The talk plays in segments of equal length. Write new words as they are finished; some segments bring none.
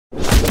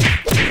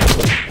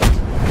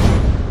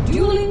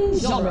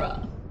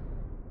genre.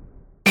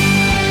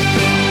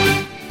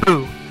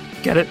 Ooh,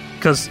 get it?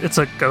 Because it's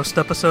a ghost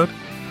episode?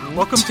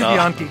 Welcome to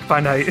Beyond Geek by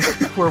Night,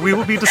 where we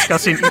will be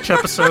discussing each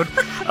episode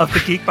of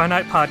the Geek by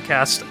Night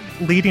podcast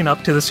leading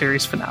up to the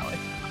series finale.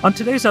 On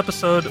today's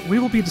episode, we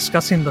will be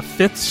discussing the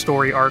 5th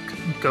story arc,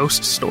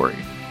 Ghost Story.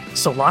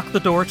 So lock the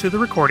door to the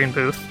recording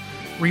booth,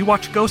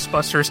 rewatch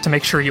Ghostbusters to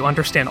make sure you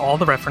understand all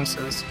the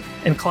references,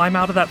 and climb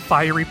out of that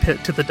fiery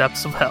pit to the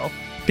depths of hell,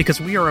 because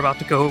we are about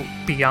to go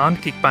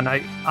beyond Geek by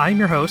Night. I'm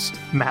your host,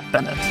 Matt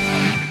Bennett.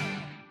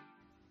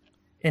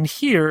 And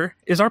here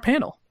is our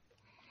panel.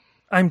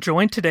 I'm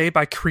joined today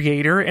by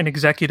creator and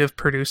executive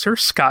producer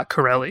Scott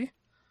Corelli.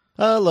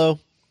 Hello.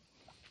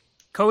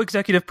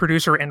 Co-executive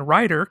producer and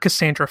writer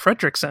Cassandra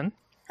Fredrickson.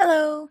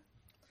 Hello.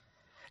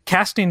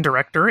 Casting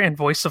director and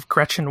voice of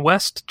Gretchen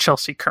West,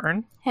 Chelsea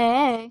Kern.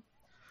 Hey.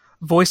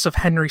 Voice of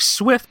Henry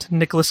Swift,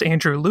 Nicholas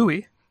Andrew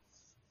Louis.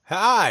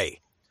 Hi.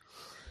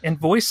 And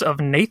voice of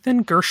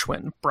Nathan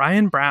Gershwin,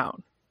 Brian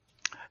Brown.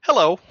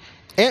 Hello.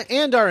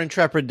 And our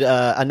intrepid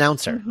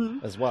announcer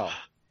as well.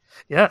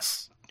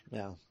 Yes.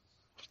 Yeah.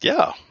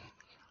 Yeah.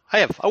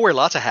 I wear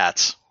lots of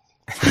hats.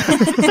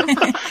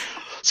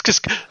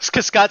 Because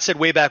Scott said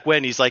way back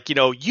when, he's like,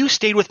 you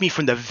stayed with me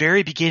from the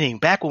very beginning,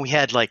 back when we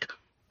had like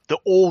the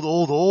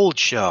old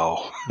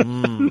show.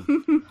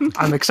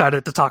 I'm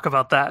excited to talk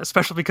about that,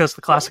 especially because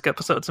the classic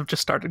episodes have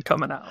just started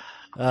coming out.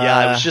 Yeah,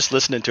 I was just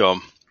listening to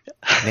them.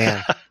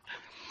 Man.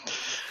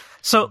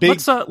 So big,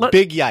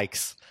 big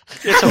yikes.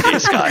 It's okay,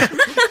 Scott.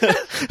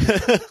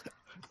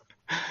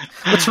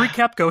 Let's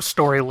recap Ghost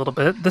Story a little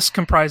bit. This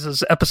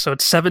comprises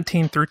episodes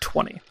 17 through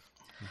 20.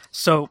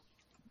 So,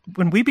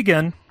 when we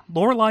begin,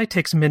 Lorelai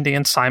takes Mindy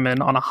and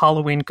Simon on a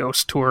Halloween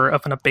ghost tour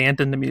of an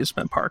abandoned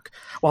amusement park,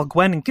 while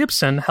Gwen and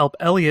Gibson help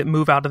Elliot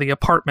move out of the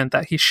apartment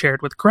that he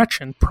shared with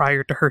Gretchen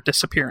prior to her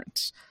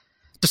disappearance.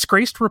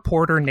 Disgraced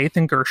reporter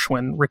Nathan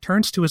Gershwin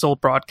returns to his old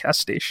broadcast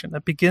station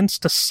and begins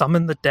to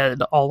summon the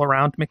dead all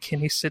around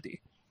McKinney City.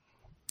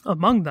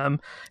 Among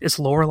them is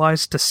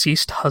Lorelai's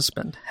deceased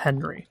husband,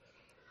 Henry.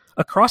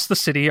 Across the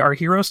city, our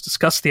heroes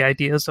discuss the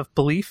ideas of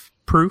belief,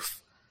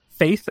 proof,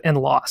 faith, and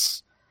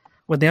loss.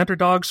 When the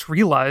underdogs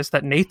realize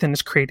that Nathan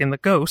is creating the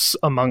ghosts,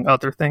 among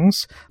other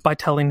things, by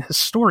telling his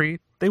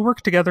story, they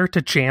work together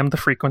to jam the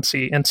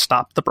frequency and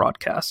stop the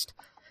broadcast.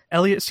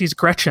 Elliot sees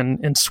Gretchen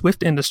in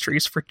Swift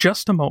Industries for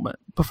just a moment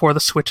before the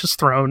switch is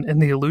thrown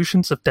and the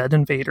illusions of dead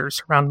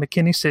invaders around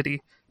McKinney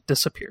City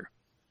disappear.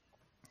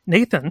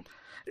 Nathan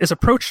is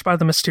approached by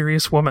the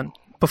mysterious woman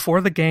before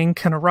the gang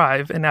can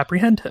arrive and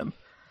apprehend him.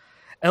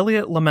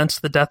 Elliot laments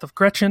the death of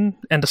Gretchen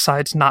and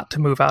decides not to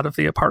move out of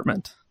the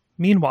apartment.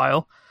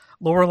 Meanwhile,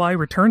 Lorelai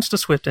returns to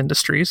Swift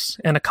Industries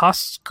and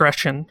accosts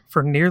Gretchen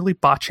for nearly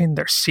botching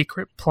their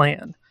secret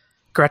plan.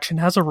 Gretchen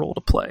has a role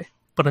to play,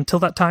 but until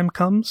that time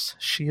comes,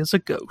 she is a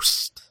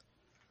ghost.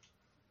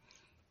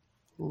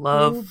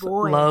 Love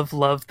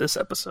this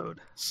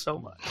episode so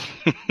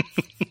much.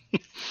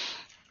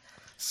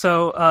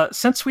 So,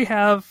 since we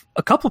have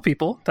a couple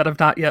people that have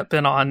not yet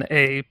been on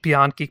a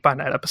Beyond Geek by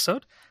Night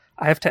episode,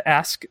 I have to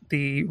ask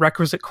the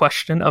requisite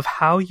question of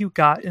how you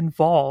got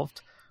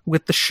involved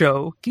with the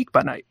show Geek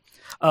by Night.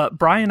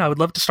 Brian, I would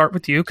love to start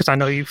with you because I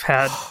know you've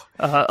had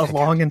a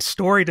long and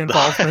storied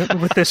involvement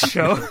with this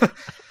show.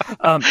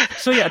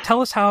 So yeah,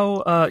 tell us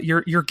how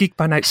your Geek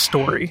by Night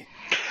story.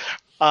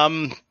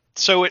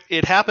 So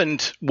it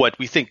happened,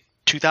 we think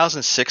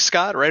 2006,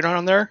 Scott, right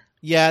around there?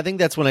 Yeah, I think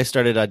that's when I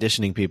started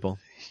auditioning people.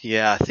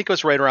 Yeah, I think it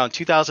was right around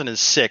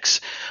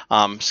 2006.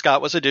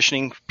 Scott was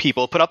auditioning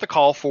people, put out the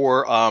call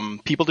for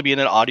people to be in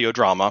an audio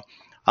drama.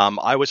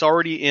 I was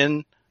already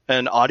in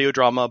an audio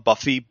drama,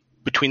 Buffy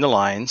Between the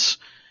Lines,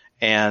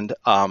 and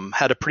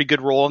had a pretty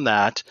good role in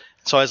that.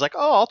 So I was like,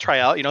 I'll try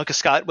out, because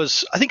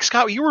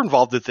Scott, you were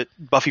involved with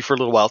Buffy for a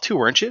little while too,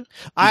 weren't you?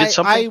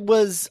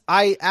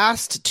 I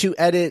asked to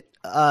edit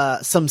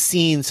some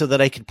scenes so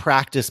that I could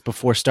practice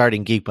before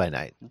starting Geek by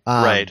Night.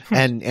 Right.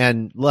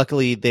 And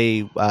luckily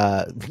they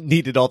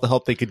needed all the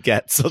help they could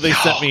get, so they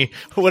sent me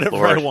whatever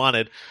Lord. I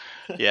wanted.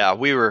 Yeah,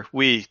 we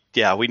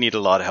needed a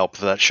lot of help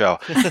for that show.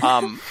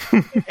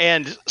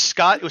 And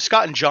it was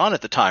Scott and John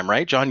at the time,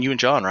 right? John, you and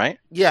John, right?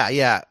 Yeah.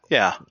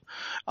 Yeah.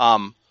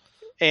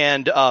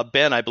 And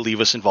Ben, I believe,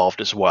 was involved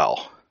as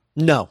well.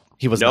 No,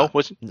 he was not.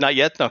 Was not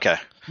yet? Okay.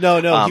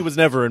 No, he was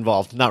never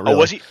involved. Not really. Oh,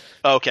 was he?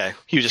 Okay.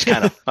 He was just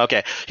kind of,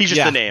 okay. He's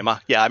just the name.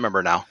 Yeah, I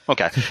remember now.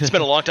 Okay. It's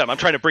been a long time. I'm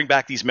trying to bring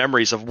back these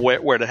memories of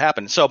where it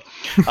happened. So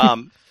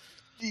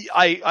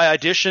I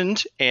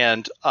auditioned,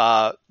 and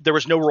there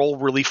was no role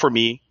really for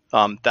me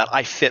that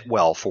I fit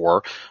well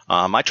for.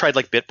 I tried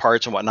like bit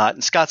parts and whatnot.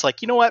 And Scott's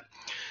like, you know what?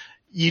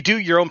 You do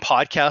your own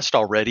podcast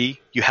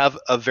already. You have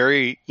a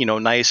very,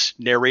 nice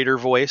narrator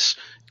voice.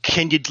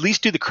 Can you at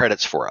least do the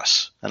credits for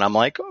us? And I'm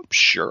like,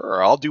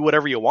 sure, I'll do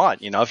whatever you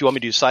want. If you want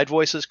me to do side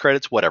voices,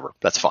 credits, whatever,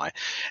 that's fine.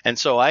 And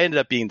so I ended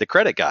up being the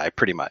credit guy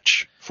pretty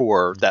much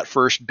for that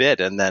first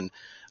bit. And then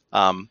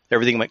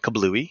everything went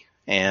kablooey.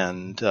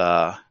 And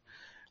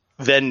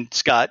then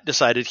Scott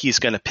decided he's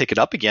going to pick it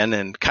up again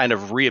and kind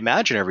of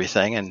reimagine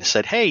everything and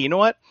said, hey, you know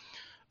what?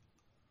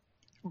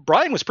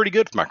 Brian was pretty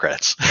good with my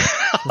credits.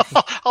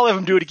 I'll have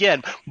him do it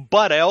again.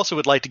 But I also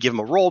would like to give him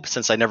a role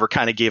since I never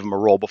kind of gave him a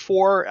role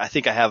before. I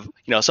think I have,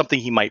 something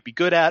he might be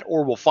good at,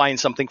 or we'll find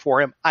something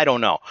for him. I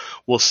don't know.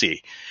 We'll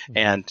see. Mm-hmm.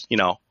 And,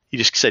 he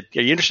just said,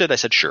 "Are you interested?" I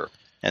said, "Sure."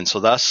 And so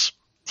thus,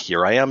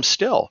 here I am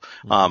still.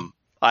 Mm-hmm.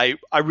 I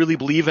really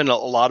believe in a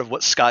lot of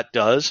what Scott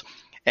does.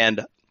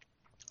 And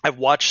I've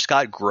watched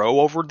Scott grow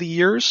over the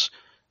years.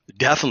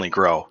 Definitely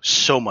grow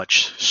so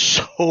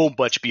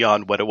much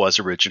beyond what it was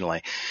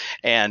originally.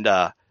 And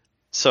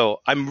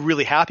so I'm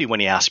really happy when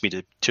he asked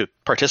me to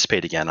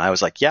participate again. I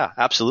was like, yeah,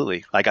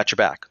 absolutely. I got your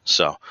back.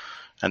 So,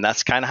 and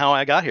that's kind of how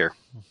I got here.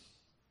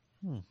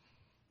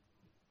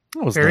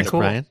 That was very nice,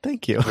 cool. Brian.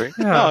 Thank you.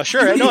 Yeah. Oh,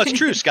 sure. No, it's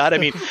true, Scott. I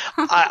mean,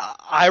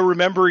 I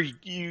remember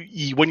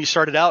you when you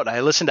started out,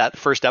 I listened to that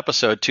first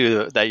episode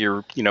too, that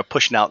you're,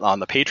 pushing out on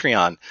the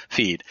Patreon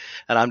feed.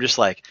 And I'm just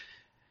like,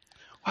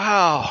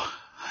 wow,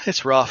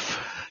 it's rough.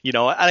 And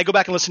I go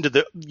back and listen to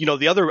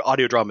the other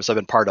audio dramas I've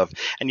been part of,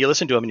 and you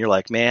listen to them and you're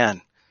like,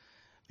 man,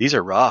 these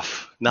are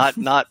rough,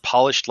 not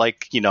polished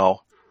like,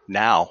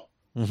 now.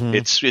 Mm-hmm.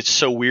 It's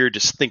so weird to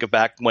think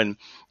back when,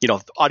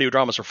 audio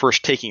dramas were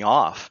first taking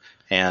off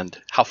and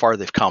how far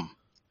they've come.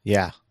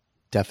 Yeah,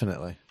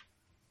 definitely.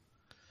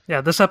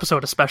 Yeah, this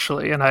episode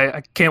especially, and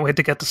I can't wait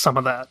to get to some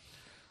of that.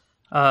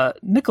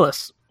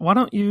 Nicholas, why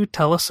don't you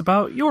tell us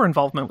about your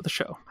involvement with the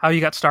show, how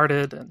you got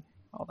started and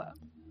all that?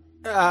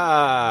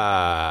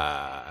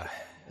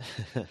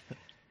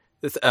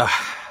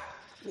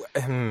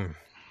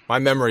 My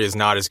memory is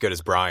not as good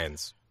as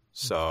Brian's,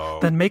 so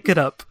then make it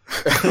up.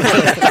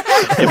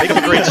 Make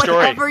up a great story.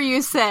 Whatever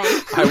you say.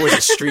 I was a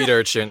street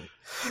urchin.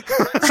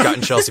 Scott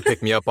and Chelsea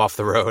picked me up off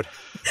the road.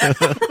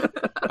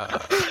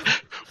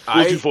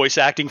 We'll do voice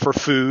acting for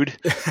food.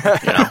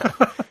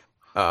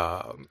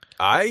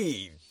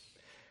 I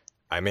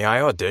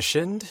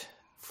auditioned,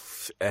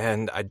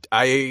 and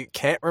I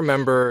can't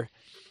remember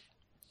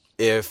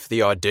if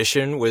the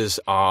audition was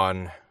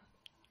on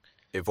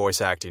a voice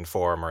acting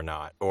forum or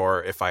not,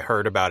 or if I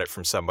heard about it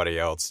from somebody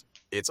else.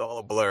 It's all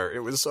a blur. It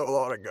was so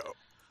long ago.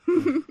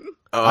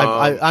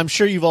 I'm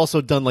sure you've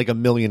also done like a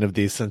million of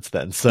these since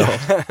then. So,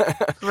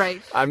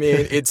 right. I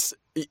mean,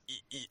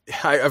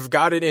 I've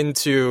gotten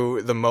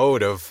into the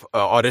mode of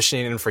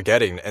auditioning and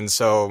forgetting, and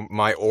so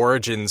my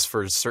origins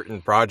for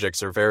certain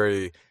projects are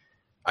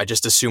I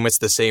just assume it's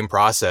the same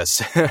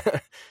process.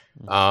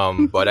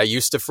 But I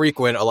used to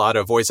frequent a lot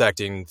of voice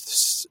acting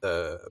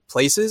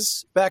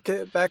places back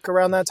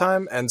around that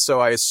time, and so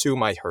I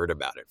assume I heard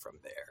about it from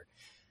there.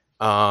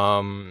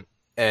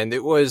 And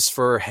it was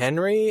for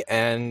Henry,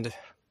 and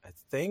I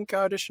think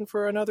I auditioned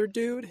for another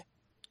dude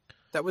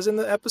that was in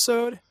the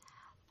episode.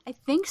 I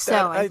think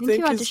so. I think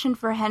you auditioned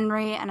for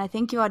Henry, and I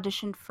think you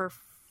auditioned for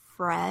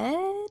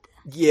Fred.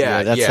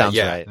 Yeah, that sounds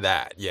right.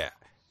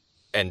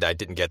 And I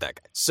didn't get that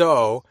guy.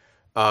 So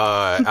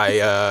I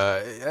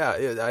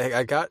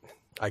got.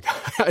 I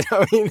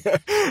mean,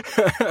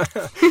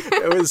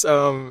 it was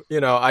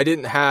I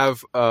didn't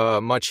have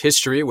much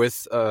history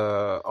with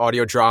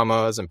audio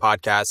dramas and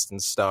podcasts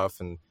and stuff,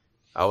 and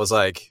I was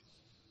like,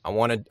 I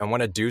want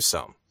to do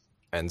some,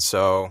 and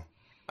so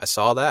I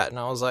saw that, and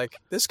I was like,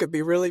 this could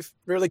be really,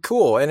 really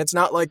cool, and it's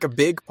not like a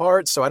big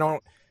part, so I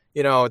don't,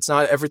 it's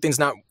not, everything's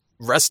not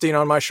resting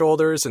on my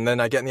shoulders, and then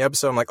I get in the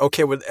episode, I'm like,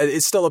 okay, well,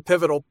 it's still a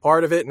pivotal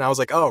part of it, and I was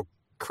like, oh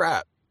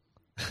crap,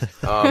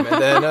 and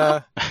then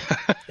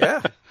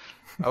yeah.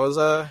 I was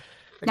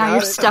now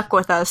you're stuck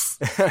with us.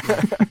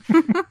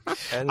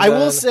 I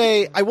will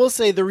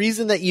say the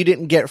reason that you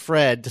didn't get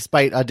Fred,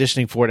 despite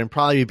auditioning for it and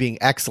probably being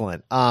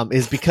excellent,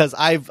 is because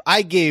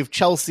I gave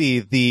Chelsea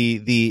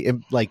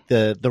the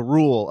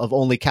rule of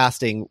only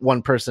casting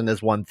one person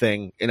as one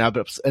thing in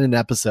an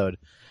episode,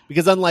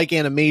 because unlike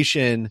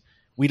animation,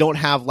 we don't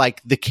have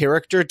like the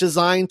character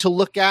design to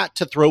look at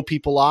to throw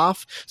people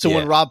off. So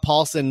when Rob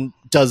Paulson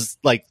does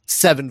like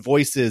 7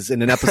 voices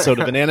in an episode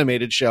of an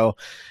animated show,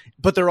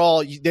 but they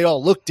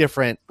all look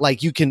different,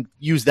 like you can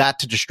use that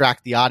to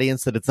distract the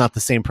audience that it's not the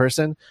same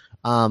person.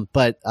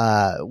 But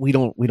we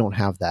don't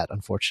have that,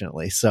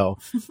 unfortunately. So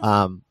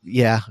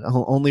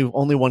only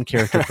one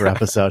character per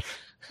episode.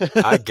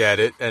 I get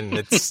it, and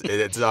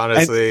it's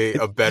honestly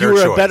a better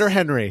choice. You were a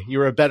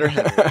better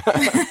Henry.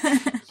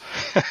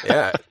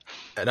 Yeah.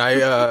 And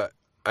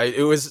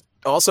it was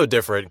also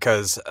different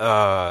because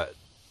I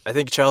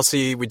think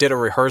Chelsea, we did a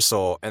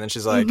rehearsal, and then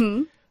she's like,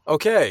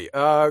 okay,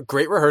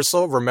 great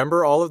rehearsal.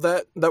 Remember all of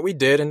that we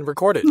did and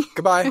recorded.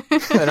 Goodbye.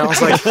 And I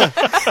was like,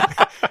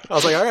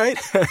 all right.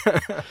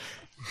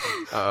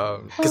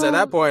 Because at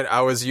that point,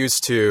 I was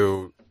used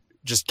to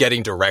just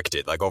getting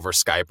directed, like over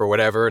Skype or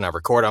whatever, and I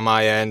record on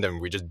my end,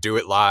 and we just do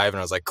it live, and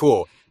I was like,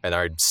 cool. And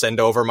I'd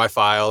send over my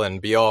file and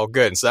be all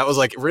good. And so that was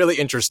like really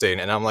interesting.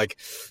 And I'm like,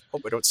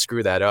 hope I don't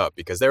screw that up,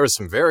 because there was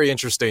some very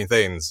interesting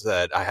things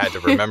that I had to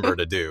remember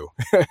to do.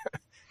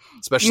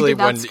 Especially you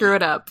did not screw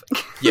it up.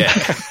 Yeah.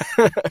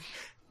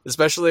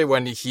 Especially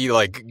when he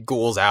like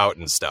ghouls out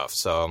and stuff.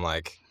 So I'm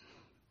like,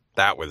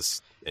 that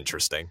was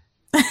interesting.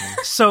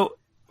 So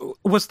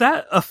was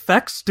that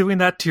effects doing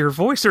that to your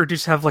voice, or did you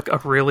just have like a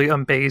really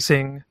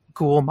amazing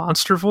school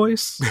monster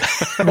voice?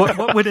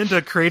 what went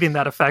into creating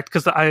that effect?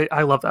 Because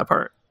I love that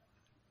part.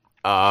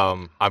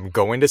 I'm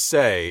going to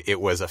say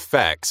it was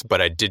effects, but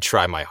I did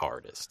try my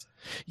hardest.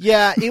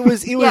 Yeah, it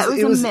was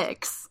a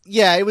mix.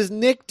 Yeah, it was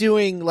Nick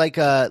doing like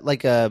a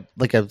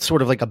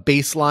sort of like a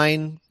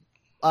baseline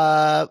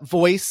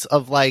voice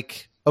of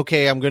like,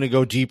 okay, I'm going to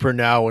go deeper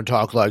now and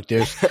talk like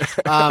this.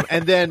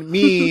 And then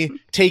me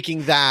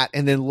taking that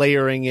and then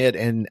layering it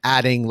and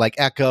adding like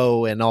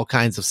echo and all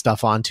kinds of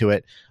stuff onto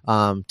it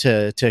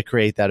to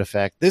create that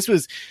effect. This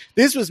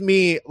was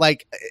me,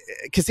 like,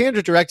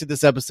 Cassandra directed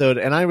this episode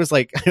and I was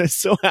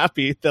so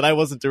happy that I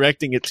wasn't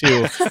directing it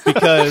too,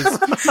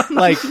 because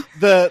like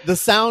the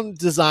sound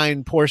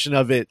design portion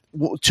of it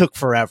took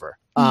forever.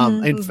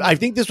 And I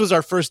think this was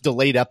our first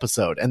delayed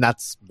episode, and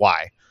that's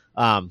why,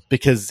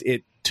 because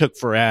it took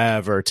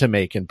forever to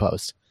make and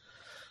post.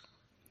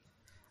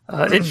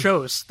 It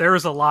shows. There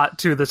is a lot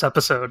to this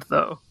episode,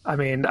 though. I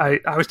mean, I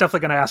was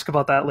definitely going to ask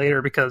about that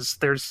later, because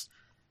there's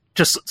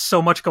just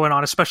so much going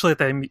on, especially at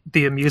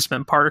the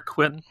amusement park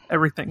when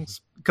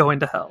everything's going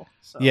to hell.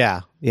 So.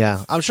 Yeah.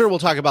 I'm sure we'll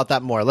talk about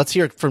that more. Let's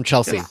hear it from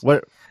Chelsea.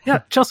 Yeah,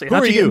 Chelsea,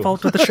 how'd you get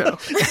involved with the show?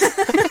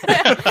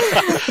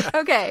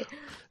 Okay.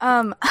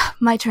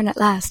 My turn at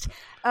last.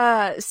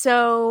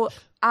 So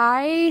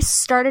I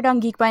started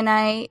on Geek by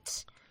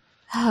Night.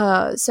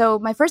 So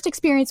my first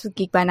experience with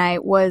Geek by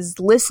Night was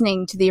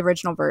listening to the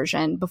original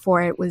version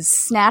before it was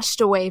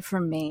snatched away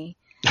from me.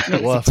 And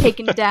it was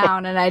taken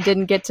down and I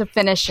didn't get to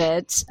finish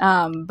it.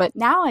 But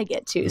now I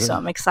get to, so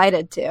I'm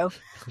excited to.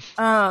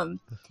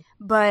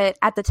 But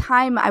at the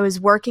time I was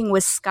working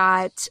with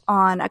Scott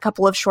on a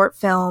couple of short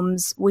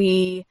films.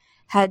 We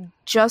had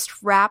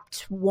just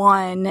wrapped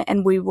one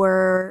and we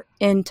were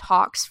in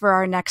talks for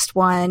our next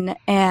one.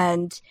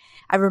 And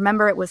I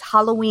remember it was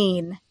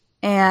Halloween,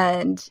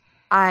 and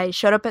I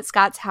showed up at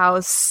Scott's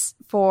house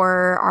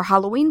for our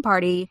Halloween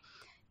party,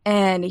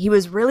 and he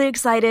was really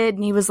excited,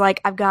 and he was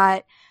like, I've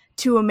got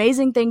 2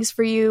 amazing things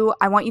for you.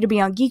 I want you to be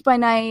on Geek by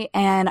Night,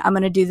 and I'm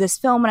going to do this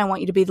film, and I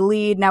want you to be the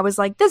lead. And I was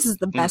like, this is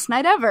the best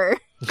night ever.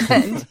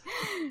 And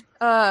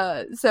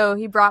so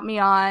he brought me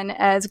on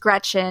as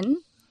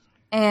Gretchen,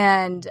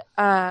 and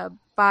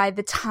by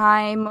the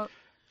time,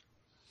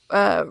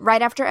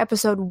 right after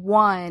episode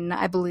 1,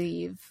 I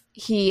believe,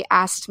 he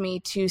asked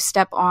me to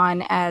step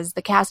on as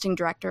the casting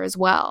director as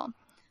well.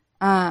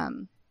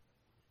 And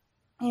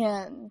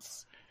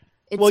it's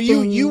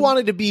you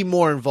wanted to be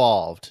more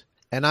involved,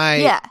 and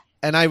I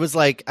was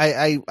like,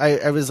 I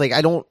was like,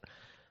 I don't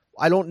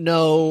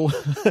know.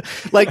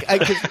 Like,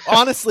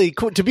 honestly,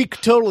 to be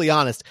totally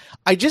honest,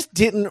 I just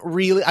didn't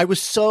really, I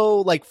was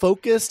so like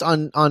focused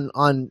on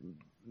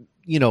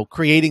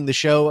creating the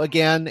show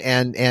again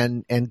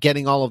and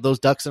getting all of those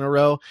ducks in a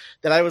row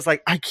that I was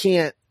like,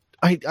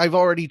 I've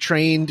already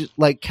trained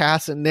like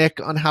Cass and Nick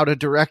on how to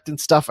direct and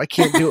stuff. I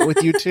can't do it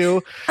with you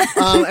two.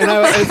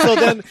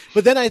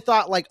 But then I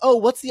thought like, oh,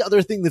 what's the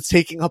other thing that's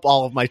taking up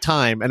all of my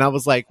time? And I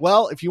was like,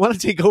 well, if you want to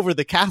take over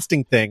the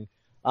casting thing,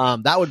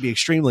 that would be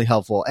extremely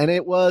helpful. And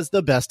it was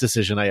the best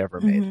decision I ever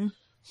made. Mm-hmm.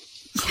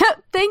 Yeah,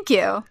 thank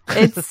you.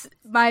 It's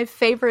my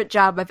favorite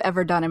job I've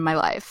ever done in my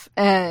life.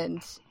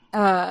 And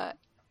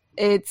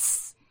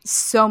it's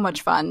so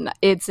much fun.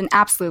 It's an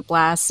absolute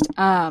blast.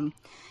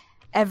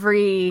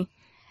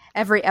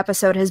 Every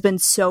episode has been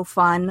so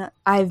fun.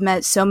 I've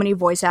met so many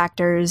voice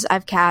actors.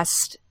 I've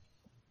cast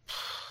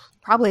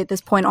probably at this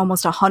point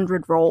almost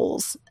 100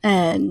 roles,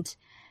 and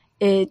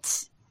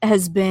it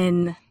has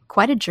been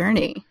quite a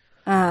journey.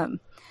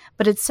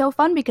 But it's so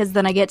fun because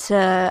then I get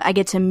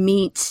to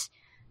meet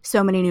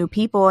so many new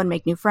people and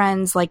make new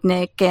friends like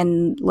Nick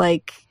and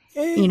like,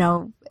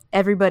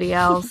 everybody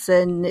else.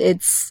 And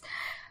it's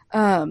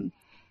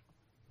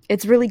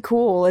really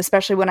cool,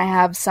 especially when I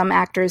have some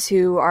actors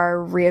who are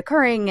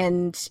reoccurring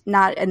and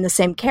not in the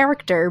same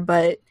character,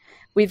 but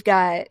we've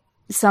got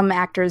some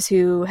actors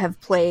who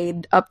have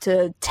played up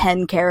to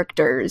 10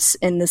 characters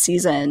in the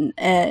season,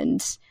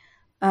 and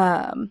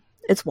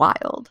it's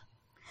wild.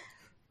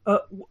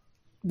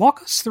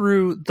 Walk us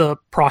through the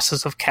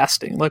process of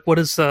casting. Like, what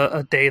does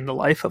a day in the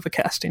life of a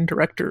casting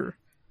director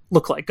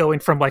look like, going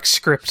from like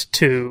script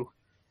to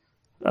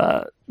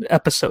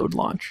episode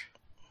launch?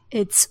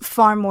 It's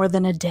far more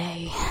than a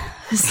day.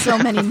 So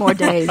many more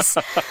days.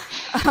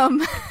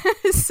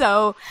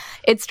 So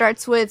it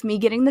starts with me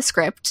getting the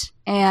script,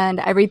 and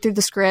I read through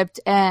the script,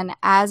 and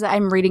as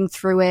I'm reading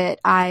through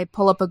it, I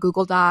pull up a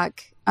Google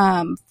Doc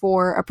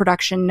for a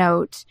production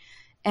note,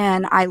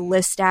 and I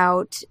list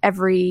out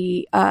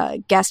every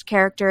guest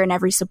character and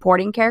every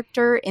supporting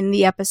character in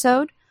the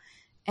episode,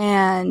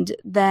 and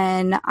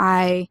then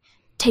I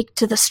take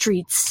to the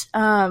streets.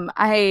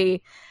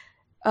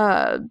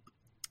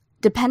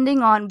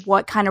 Depending on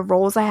what kind of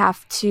roles I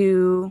have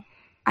to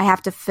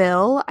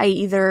fill, I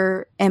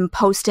either am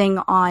posting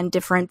on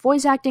different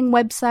voice acting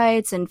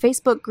websites and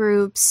Facebook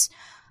groups,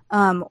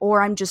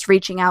 or I'm just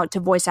reaching out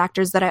to voice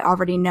actors that I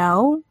already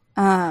know.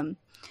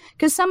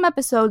 Because some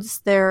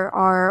episodes there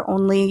are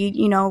only,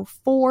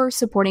 4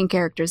 supporting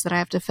characters that I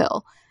have to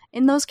fill.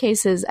 in those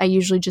cases, I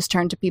usually just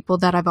turn to people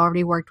that I've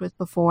already worked with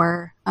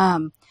before.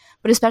 But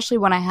especially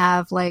when I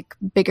have like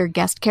bigger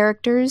guest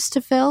characters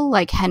to fill,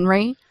 like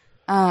Henry,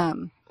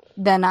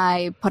 then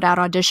I put out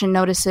audition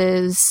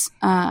notices.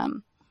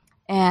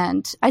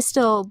 And I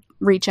still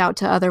reach out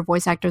to other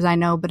voice actors I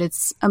know, but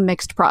it's a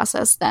mixed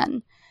process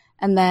then.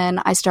 And then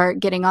I start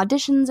getting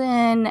auditions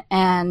in,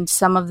 and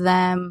some of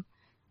them,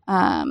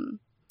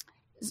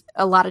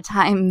 a lot of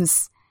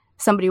times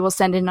somebody will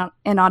send in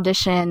an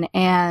audition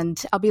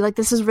and I'll be like,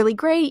 this is really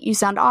great. You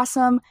sound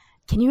awesome.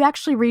 Can you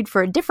actually read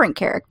for a different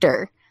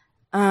character?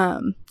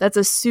 That's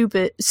a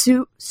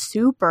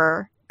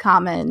super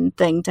common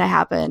thing to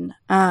happen.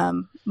 I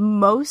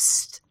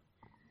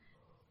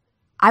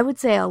would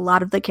say a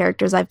lot of the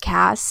characters I've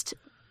cast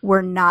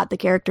were not the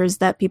characters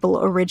that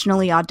people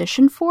originally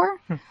auditioned for.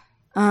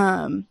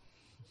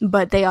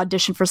 But they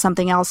auditioned for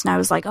something else, and I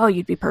was like, "Oh,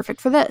 you'd be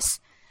perfect for this."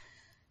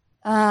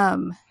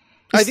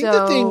 I think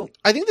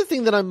the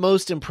thing that I'm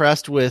most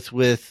impressed with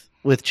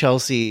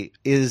Chelsea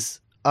is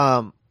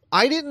I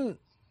didn't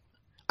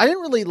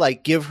really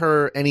like give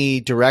her any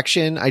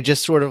direction. I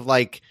just sort of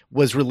like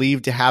was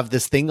relieved to have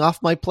this thing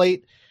off my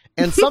plate,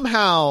 and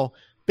somehow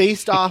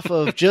based off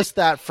of just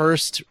that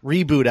first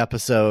reboot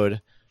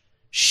episode,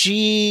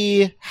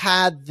 she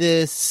had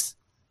this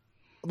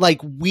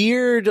like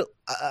weird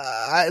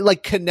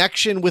like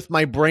connection with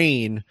my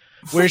brain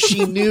where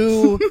she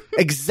knew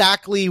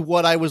exactly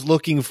what I was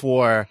looking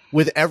for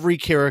with every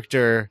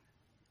character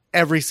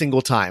every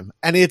single time.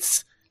 And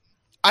it's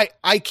I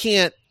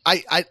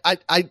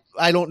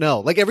don't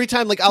know. Like every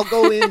time, like I'll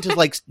go in to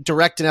like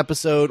direct an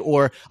episode,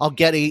 or I'll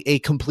get a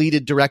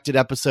completed directed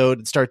episode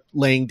and start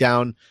laying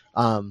down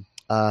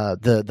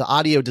the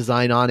audio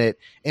design on it,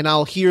 and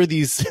I'll hear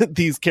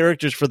these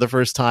characters for the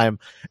first time,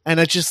 and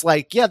it's just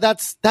like, yeah,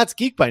 that's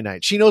Geek by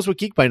Night. She knows what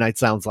Geek by Night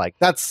sounds like.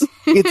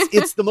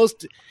 It's the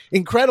most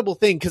incredible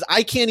thing, because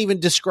I can't even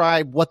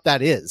describe what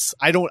that is.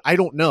 I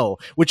don't know,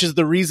 which is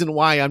the reason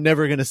why I'm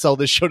never going to sell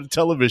this show to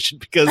television,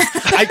 because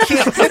I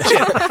can't pitch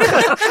it.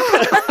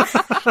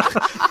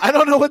 I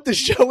don't know what the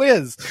show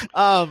is.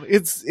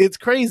 It's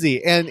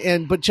crazy,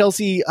 but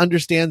Chelsea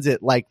understands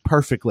it like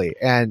perfectly,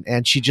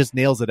 and she just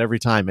nails it every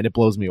time, and it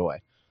blows me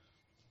away.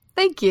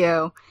 Thank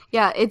you.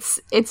 Yeah, it's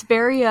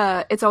very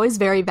it's always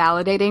very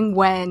validating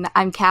when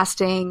I'm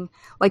casting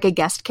like a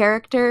guest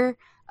character.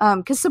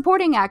 Because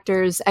supporting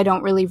actors, I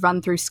don't really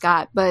run through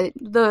Scott, but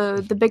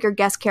the bigger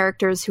guest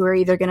characters who are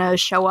either going to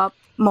show up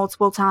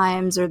multiple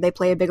times or they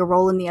play a bigger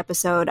role in the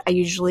episode, I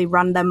usually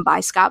run them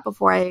by Scott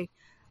before I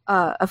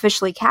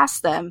officially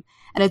cast them.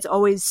 And it's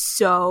always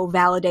so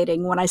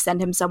validating when I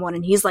send him someone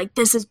and he's like,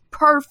 this is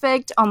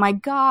perfect. Oh my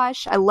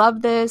gosh, I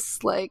love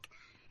this. Like,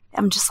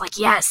 I'm just like,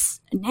 yes,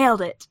 I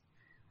nailed it.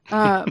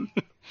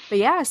 But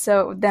yeah,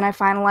 so then I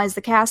finalize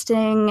the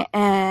casting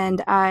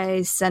and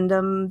I send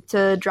them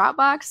to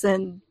Dropbox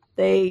and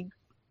they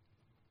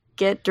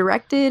get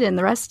directed, and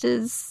the rest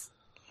is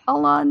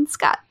all on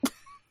Scott.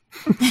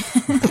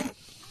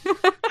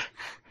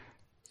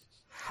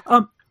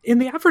 In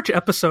the average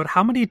episode,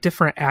 how many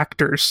different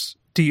actors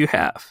do you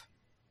have?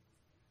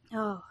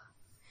 Oh,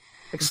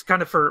 It's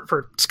kind of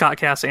for Scott,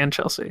 Cass, and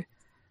Chelsea.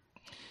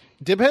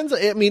 Depends.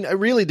 I mean, it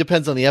really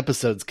depends on the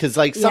episodes, because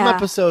like some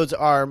episodes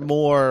are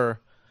more,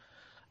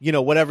 you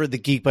know, whatever the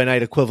Geek by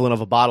Night equivalent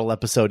of a bottle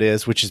episode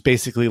is, which is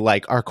basically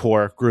like our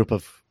core group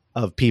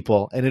of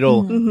people, and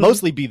it'll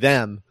mostly be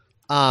them.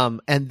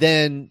 And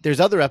then there's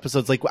other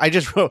episodes like we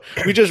just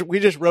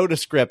wrote a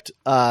script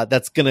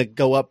that's gonna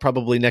go up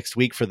probably next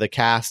week for the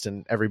cast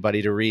and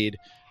everybody to read.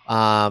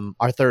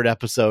 Our third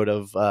episode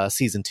of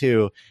season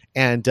 2,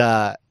 and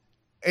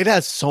it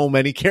has so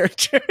many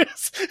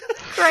characters.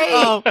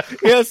 Great.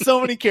 It has so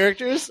many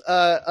characters.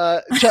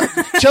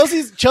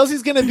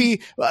 Chelsea's gonna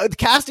be the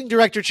casting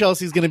director.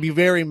 Chelsea's gonna be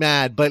very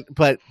mad, but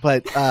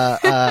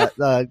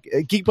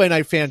Geek by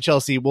Night fan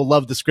Chelsea will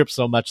love the script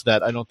so much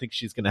that I don't think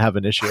she's gonna have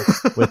an issue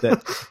with it.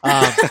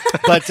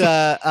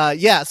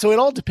 Yeah. So it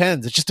all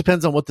depends. It just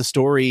depends on what the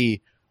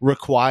story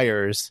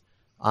requires,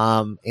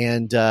 and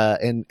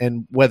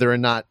whether or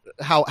not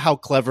how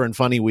clever and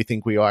funny we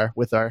think we are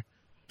with our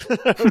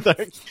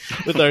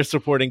with our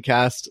supporting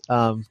cast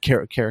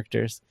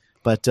characters.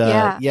 But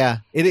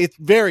it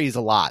varies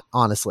a lot,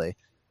 honestly.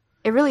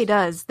 It really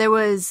does. There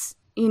was,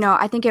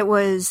 I think it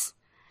was,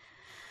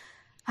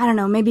 I don't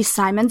know, maybe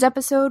Simon's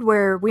episode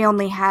where we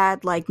only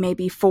had like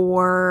maybe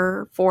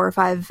four or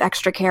five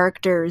extra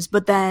characters,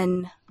 but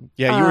then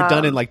you were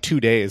done in like 2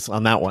 days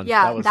on that one.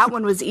 Yeah, that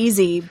one was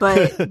easy,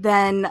 but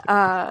then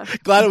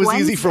glad it was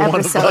easy for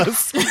episode, one of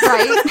us.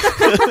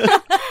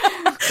 Right?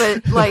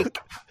 But like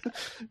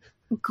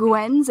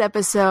Gwen's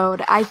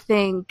episode, I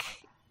think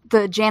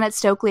the Janet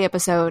Stokely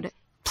episode,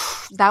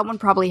 that one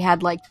probably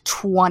had like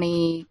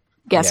 20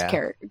 guest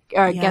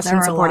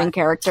and supporting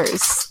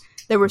characters.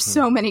 There were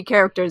so many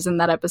characters in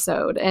that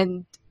episode,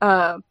 and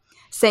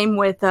same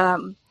with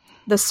the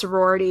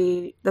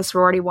sorority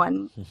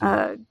one.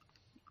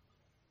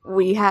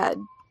 We had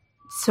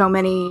so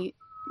many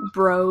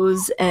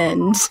bros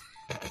and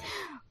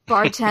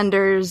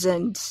bartenders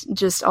and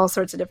just all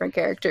sorts of different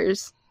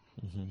characters.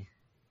 Mm-hmm.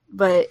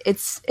 but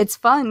it's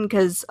fun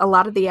because a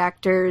lot of the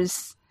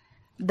actors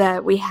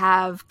that we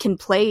have can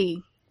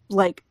play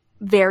like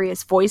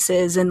various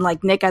voices, and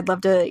like Nick, I'd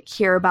love to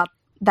hear about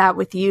that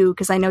with you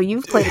because I know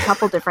you've played a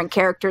couple different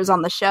characters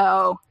on the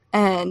show,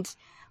 and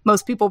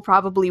most people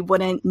probably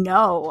wouldn't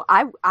know.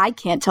 I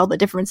can't tell the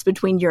difference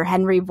between your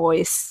Henry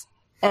voice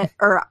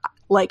or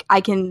like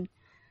I can.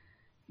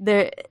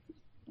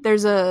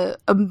 There's a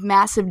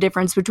massive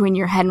difference between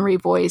your Henry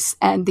voice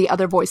and the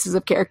other voices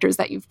of characters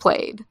that you've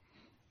played.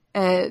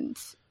 And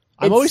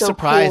I'm always so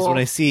surprised cool. when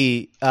I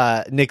see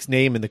Nick's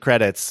name in the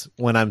credits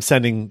when I'm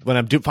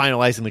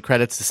finalizing the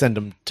credits to send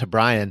them to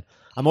Brian.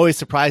 I'm always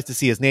surprised to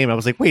see his name. I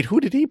was like, wait, who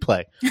did he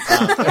play?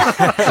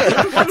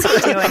 What's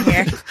he doing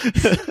here?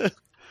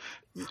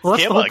 Well,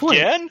 that's Him the whole point.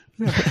 again?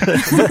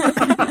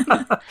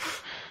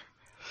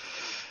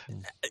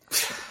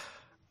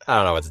 I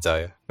don't know what to tell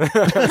you.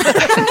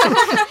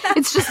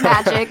 It's just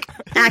magic.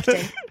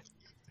 Acting.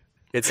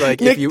 It's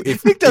like Nick,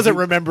 if Nick doesn't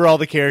remember all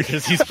the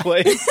characters he's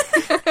played.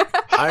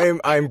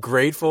 I'm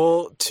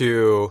grateful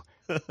to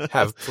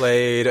have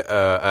played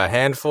a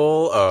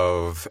handful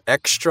of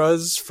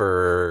extras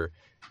for,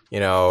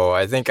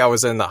 I think I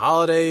was in the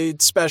holiday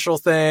special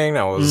thing.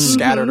 I was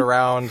scattered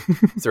around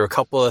through a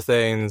couple of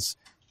things,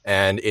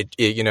 and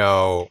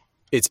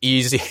it's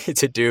easy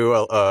to do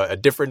a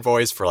different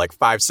voice for like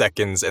 5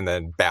 seconds and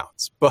then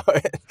bounce.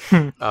 But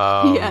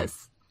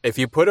Yes. if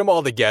you put them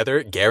all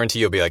together, guarantee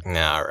you'll be like,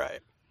 nah, all right.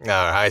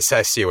 I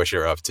see what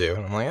you're up to.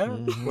 And I'm like,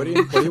 what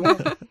do you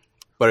want?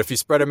 But if you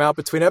spread them out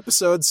between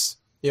episodes,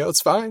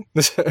 it's fine.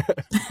 I'm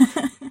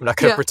not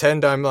going to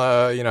pretend I'm,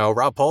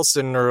 Rob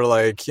Paulson or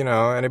like,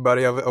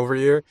 anybody over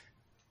here.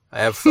 I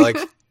have like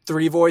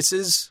 3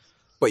 voices,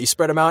 but you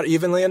spread them out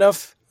evenly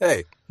enough.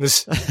 Hey, you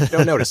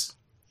don't notice.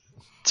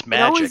 It's It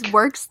magic. always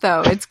works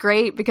though. It's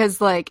great because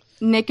like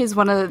Nick is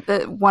one of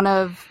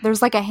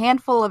there's like a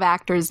handful of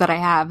actors that I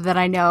have that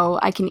I know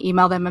I can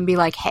email them and be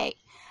like, hey,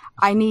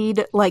 I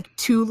need like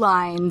 2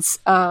 lines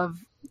of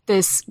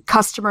this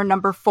customer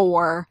number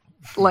 4.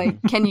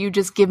 Like, can you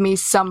just give me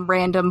some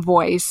random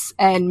voice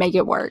and make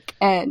it work?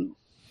 And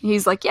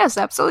he's like, yes,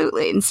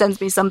 absolutely. And sends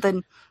me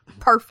something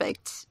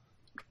perfect.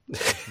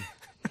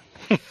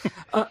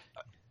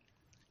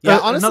 Yeah,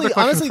 Another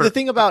question honestly, for- the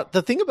thing about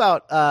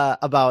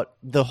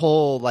the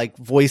whole like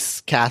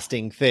voice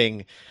casting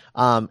thing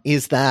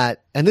is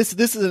that, and this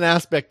is an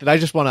aspect that I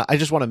just want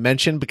to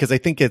mention because I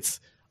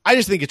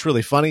just think it's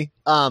really funny.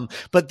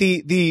 But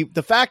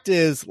the fact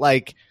is,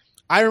 like,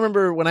 I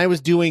remember when I was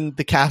doing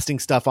the casting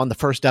stuff on the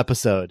first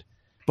episode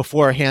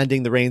before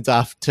handing the reins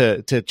off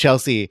to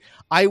Chelsea,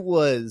 I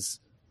was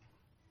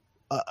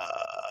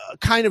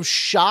kind of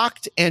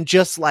shocked and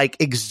just like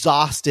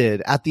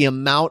exhausted at the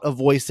amount of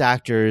voice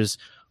actors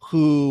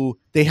who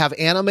they have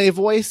anime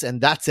voice and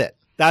that's it.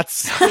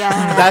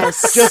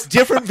 That's just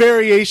different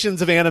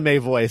variations of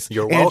anime voice.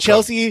 You're welcome. And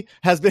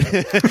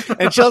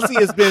Chelsea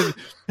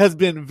has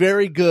been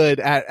very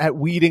good at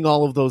weeding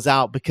all of those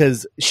out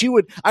because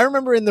I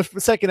remember in the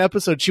second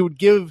episode she would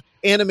give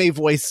anime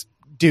voice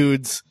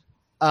dudes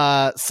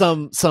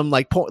some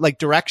like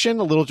direction,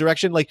 a little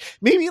direction, like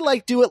maybe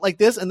like do it like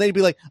this, and they'd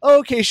be like, oh,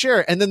 okay,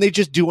 sure, and then they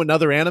just do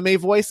another anime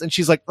voice, and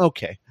she's like,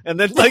 okay, and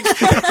then like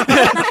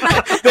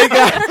they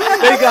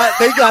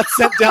got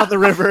sent down the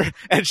river,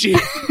 and she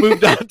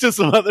moved on to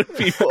some other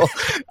people.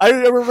 I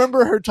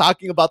remember her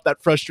talking about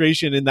that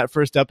frustration in that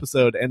first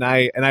episode, and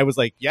I was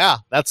like, yeah,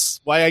 that's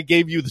why I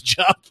gave you the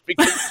job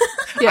because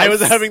I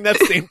was having that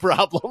same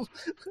problem.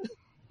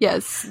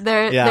 Yes,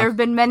 there have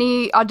been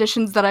many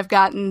auditions that I've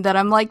gotten that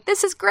I'm like,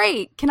 this is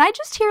great. Can I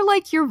just hear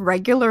like your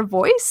regular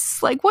voice?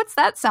 Like, what's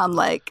that sound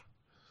like?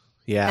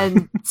 Yeah,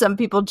 and some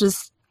people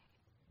just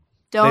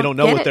don't. They don't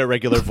know get what it. their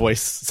regular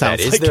voice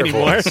sounds That is like their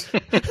anymore. voice.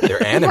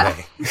 They're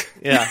anime.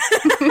 Yeah.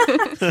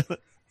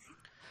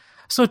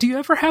 So do you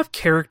ever have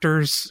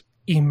characters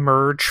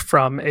emerge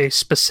from a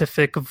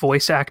specific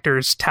voice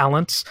actor's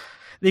talents?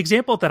 The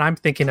example that I'm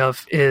thinking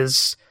of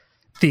is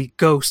the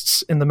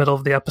ghosts in the middle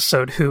of the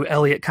episode who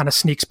Elliot kind of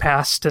sneaks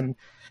past, and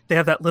they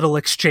have that little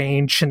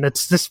exchange, and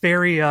it's this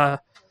very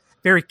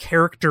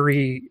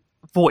character-y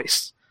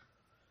voice.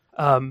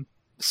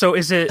 So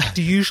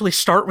do you usually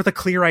start with a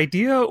clear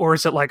idea, or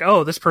is it like,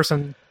 oh, this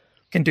person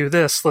can do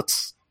this,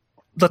 let's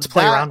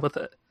play around with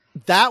it?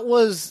 That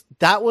was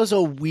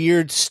a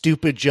weird,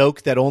 stupid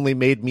joke that only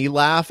made me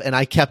laugh, and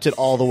I kept it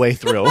all the way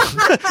through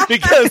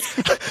because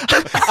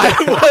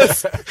I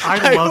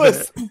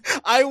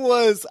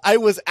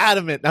was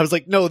adamant. I was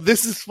like, no,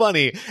 this is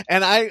funny.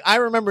 And I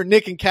remember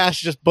Nick and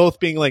Cash just both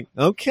being like,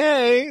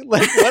 okay,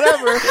 like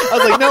whatever. I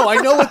was like, no, I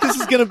know what this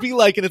is going to be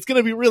like, and it's going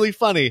to be really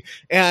funny.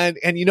 And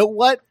you know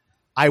what?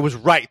 I was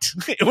right.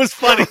 It was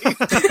funny.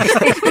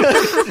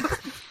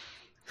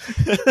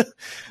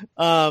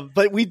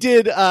 But we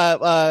did,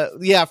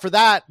 for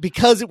that,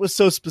 because it was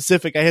so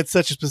specific, I had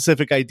such a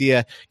specific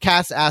idea.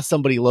 Cass asked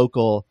somebody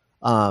local,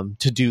 to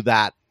do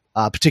that,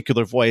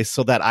 particular voice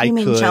so that I You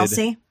mean could.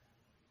 Chelsea?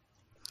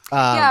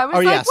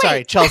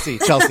 Sorry, Chelsea.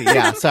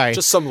 Yeah, sorry.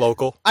 Just some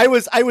local. I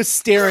was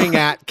staring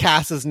at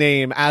Cass's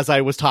name as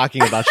I was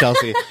talking about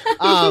Chelsea.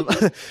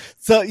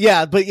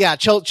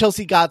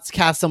 Chelsea got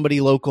Cass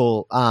somebody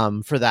local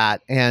for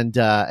that,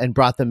 and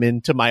brought them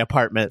into my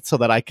apartment so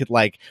that I could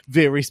like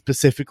very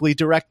specifically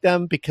direct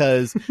them,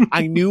 because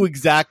I knew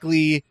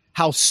exactly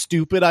how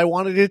stupid I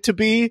wanted it to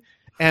be.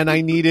 And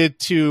I needed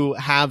to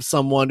have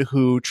someone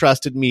who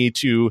trusted me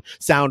to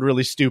sound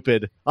really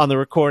stupid on the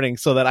recording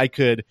so that I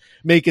could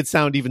make it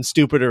sound even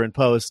stupider in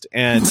post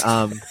and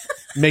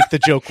make the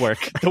joke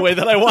work the way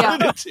that I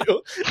wanted it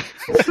to.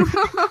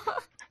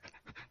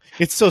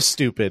 It's so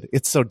stupid.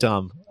 It's so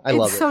dumb. I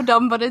love it. It's so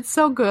dumb, but it's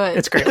so good.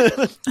 It's great.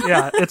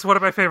 Yeah, it's one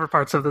of my favorite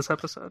parts of this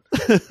episode.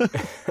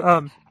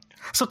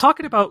 So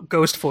talking about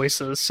ghost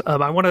voices,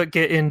 I want to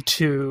get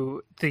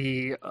into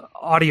the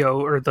audio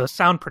or the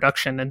sound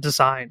production and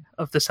design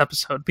of this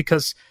episode,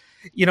 because,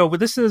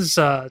 this is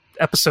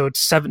episode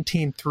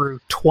 17 through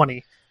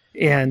 20,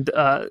 and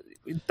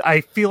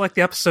I feel like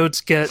the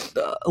episodes get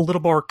a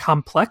little more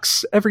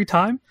complex every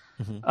time.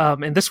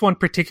 Mm-hmm. And this one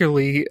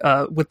particularly,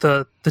 with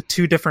the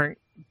two different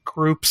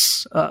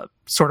groups,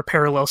 sort of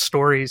parallel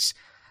stories,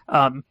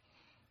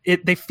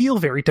 they feel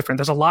very different.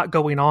 There's a lot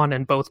going on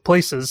in both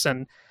places,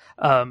 and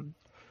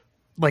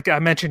like I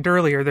mentioned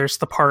earlier, there's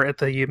the part at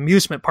the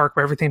amusement park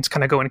where everything's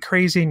kind of going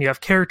crazy, and you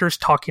have characters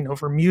talking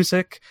over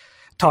music,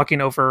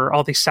 talking over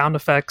all these sound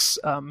effects.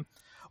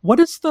 What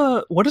is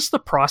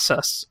the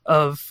process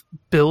of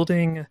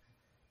building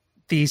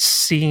these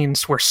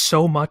scenes where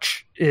so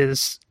much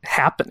is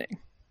happening?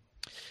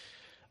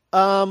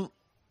 Well,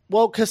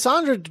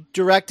 Cassandra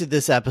directed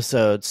this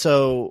episode,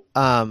 so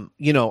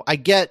I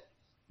get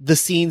the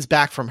scenes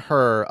back from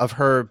her, of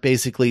her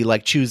basically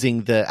like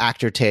choosing the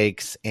actor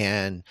takes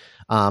and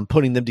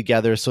putting them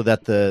together so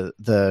that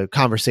the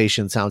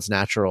conversation sounds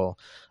natural.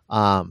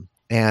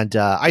 And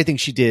I think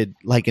she did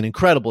like an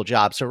incredible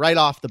job. So right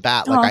off the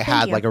bat, like I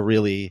had a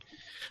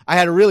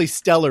really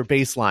stellar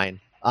baseline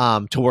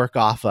to work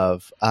off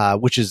of,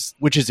 which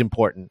is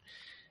important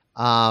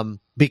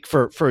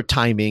for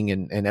timing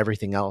and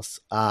everything else.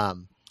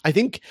 I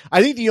think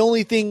the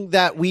only thing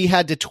that we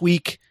had to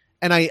tweak,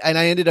 and I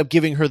ended up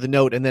giving her the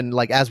note, and then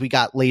like as we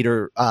got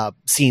later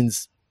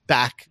scenes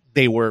back,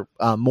 they were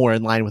more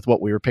in line with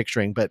what we were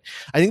picturing. But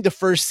I think the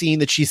first scene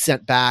that she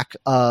sent back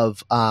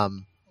of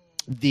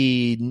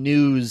the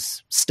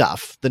news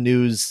stuff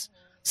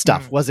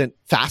wasn't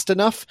fast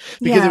enough,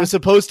 because it was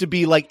supposed to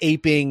be like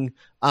aping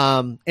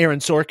Aaron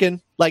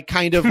Sorkin, like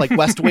kind of like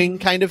West Wing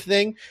kind of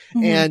thing.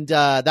 Mm-hmm. And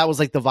that was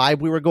like the vibe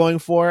we were going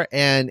for.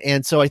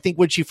 And so I think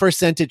when she first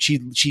sent it,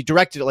 she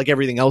directed it like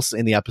everything else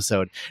in the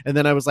episode. And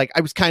then I was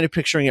kind of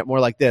picturing it more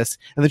like this.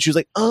 And then she was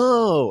like,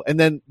 oh, and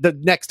then the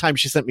next time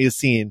she sent me a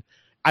scene,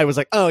 I was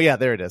like, oh yeah,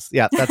 there it is.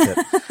 Yeah, that's it.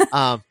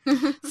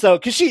 So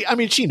cause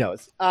she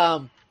knows.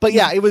 But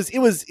yeah, it was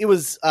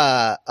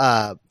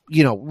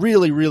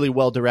really, really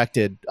well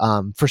directed,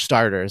 for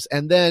starters.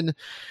 And then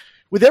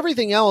with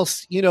everything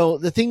else,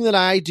 the thing that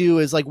I do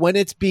is like when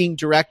it's being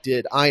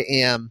directed, I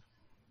am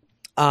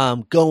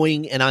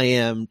going and I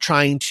am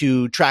trying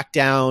to track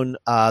down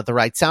the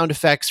right sound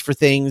effects for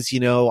things.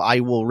 I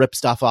will rip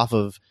stuff off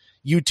of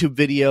YouTube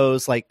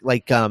videos, like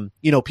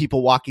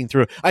people walking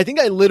through. I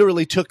think I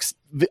literally took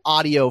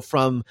audio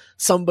from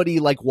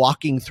somebody like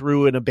walking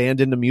through an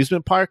abandoned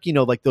amusement park,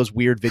 like those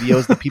weird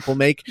videos that people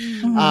make.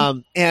 Mm-hmm.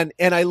 And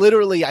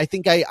I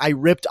think I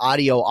ripped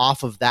audio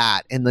off of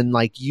that and then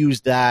like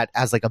used that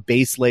as like a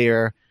base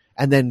layer,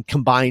 and then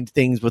combined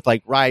things with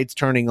like rides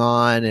turning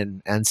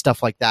on and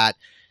stuff like that.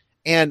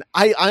 And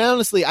I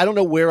honestly, I don't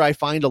know where I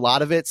find a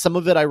lot of it. Some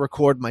of it I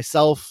record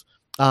myself,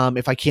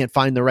 if I can't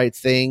find the right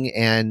thing,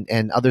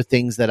 and other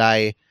things that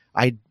I'm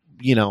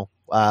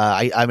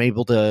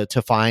able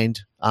to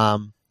find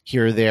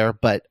here or there.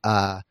 But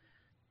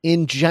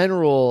in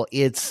general,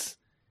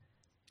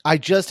 I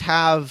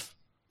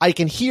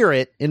can hear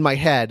it in my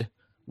head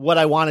what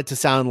I want it to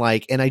sound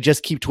like, and I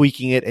just keep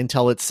tweaking it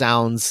until it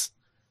sounds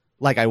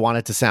like I want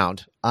it to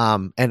sound.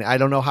 And I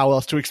don't know how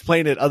else to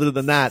explain it other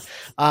than that.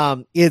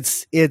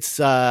 It's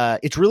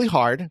really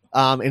hard,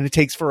 and it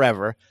takes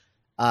forever.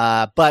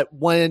 But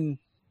when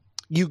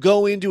you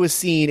go into a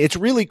scene, it's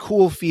really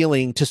cool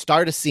feeling to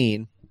start a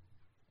scene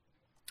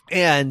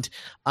and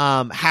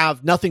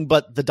have nothing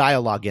but the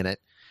dialogue in it,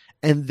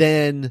 and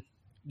then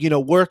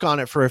work on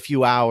it for a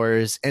few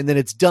hours, and then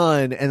it's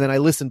done, and then I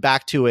listen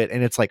back to it,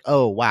 and it's like,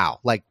 oh wow,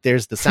 like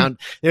there's the sound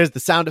there's the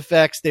sound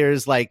effects,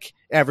 there's like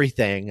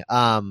everything.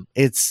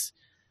 It's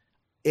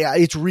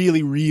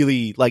really,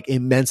 really like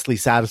immensely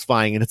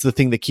satisfying, and it's the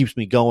thing that keeps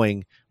me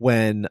going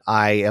when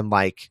I am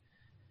like,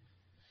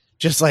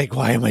 just like,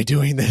 why am I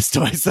doing this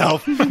to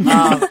myself? And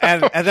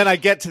then I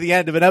get to the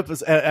end of an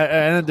episode,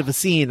 end of a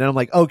scene, and I'm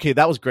like, okay,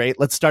 that was great.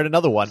 Let's start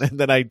another one. And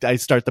then I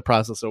start the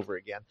process over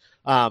again.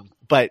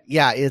 But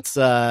yeah,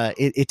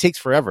 it takes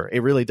forever.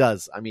 It really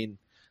does. I mean,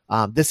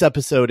 this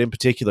episode in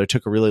particular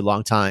took a really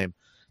long time.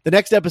 The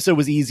next episode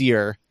was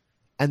easier.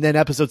 And then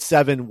episode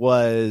 7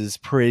 was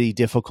pretty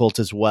difficult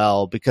as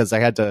well, because I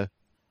had to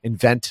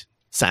invent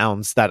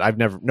sounds that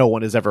no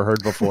one has ever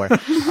heard before.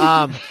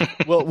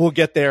 We'll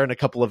get there in a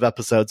couple of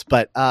episodes,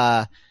 but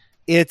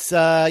it's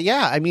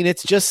I mean,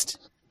 it's just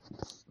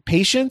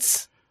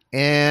patience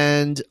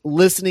and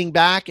listening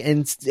back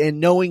and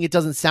knowing it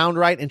doesn't sound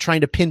right and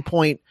trying to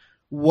pinpoint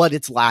what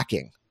it's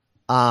lacking.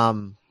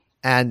 And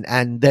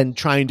then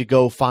trying to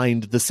go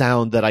find the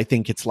sound that I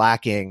think it's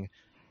lacking,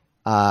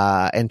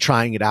 and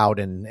trying it out.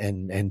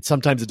 And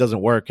sometimes it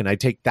doesn't work, and I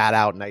take that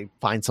out and I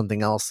find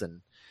something else.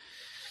 And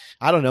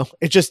I don't know.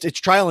 It's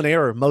trial and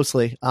error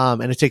mostly.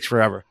 And it takes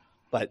forever,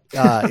 but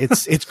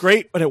it's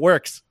great when it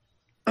works.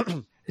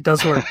 It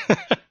does work.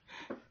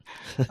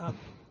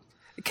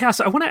 Cass,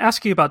 I want to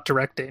ask you about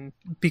directing,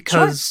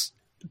 because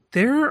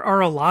there are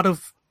a lot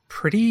of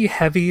pretty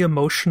heavy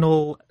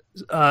emotional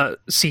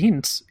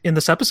scenes in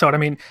this episode. I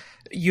mean,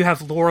 you have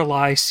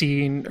Lorelai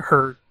seeing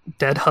her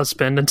dead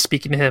husband and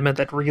speaking to him and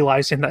then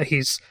realizing that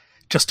he's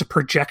just a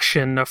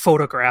projection, a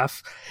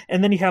photograph.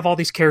 And then you have all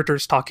these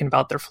characters talking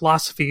about their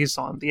philosophies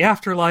on the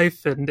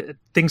afterlife and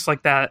things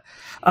like that.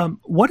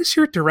 What is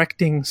your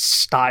directing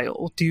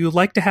style? Do you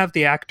like to have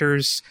the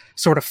actors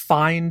sort of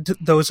find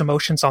those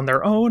emotions on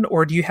their own,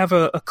 or do you have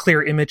a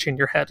clear image in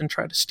your head and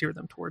try to steer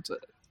them towards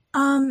it?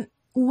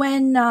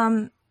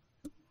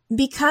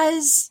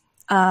 Because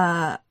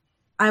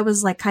I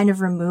was like kind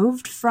of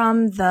removed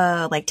from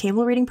the like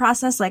table reading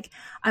process. Like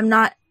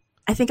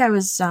I think I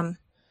was,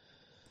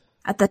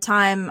 at the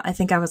time, I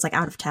think I was like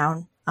out of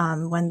town,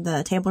 when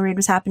the table read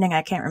was happening.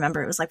 I can't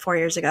remember. It was like 4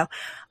 years ago.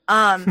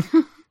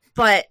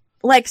 But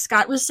like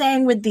Scott was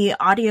saying with the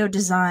audio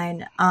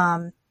design,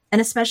 and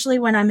especially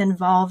when I'm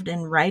involved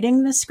in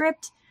writing the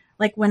script,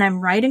 like when I'm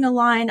writing a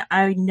line,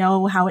 I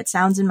know how it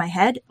sounds in my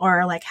head,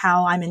 or like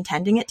how I'm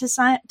intending it to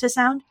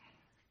sound.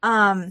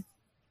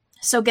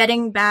 So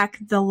getting back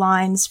the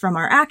lines from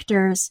our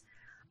actors,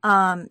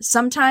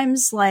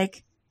 sometimes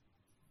like,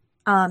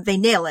 they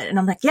nail it and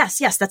I'm like, yes,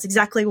 that's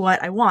exactly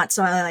what I want.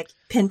 So I like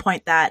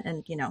pinpoint that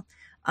and,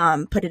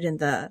 put it in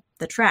the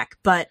track.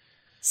 But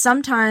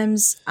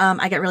sometimes,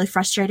 I get really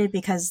frustrated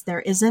because there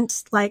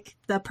isn't like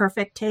the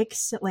perfect take,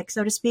 like,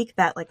 so to speak,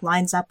 that like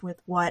lines up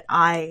with what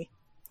I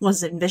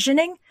was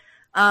envisioning.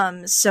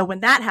 So when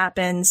that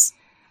happens,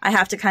 I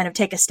have to kind of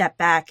take a step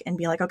back and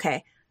be like,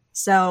 okay,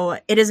 so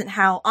it isn't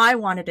how I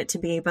wanted it to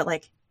be, but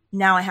like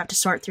now I have to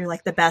sort through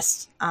like the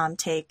best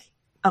take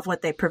of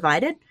what they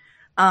provided.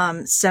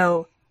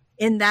 So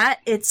in that,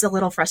 it's a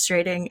little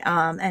frustrating,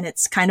 and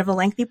it's kind of a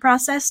lengthy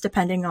process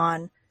depending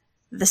on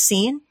the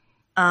scene,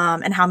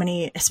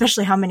 and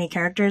especially how many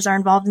characters are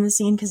involved in the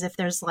scene. Cause if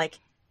there's like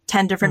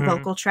 10 different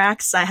vocal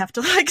tracks, I have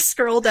to like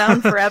scroll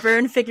down forever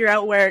and figure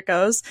out where it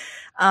goes.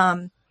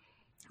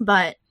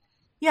 But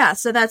yeah,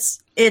 so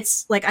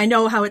it's like, I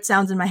know how it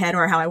sounds in my head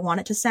or how I want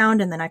it to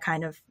sound. And then I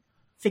kind of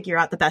figure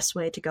out the best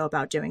way to go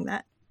about doing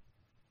that,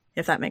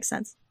 if that makes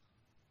sense.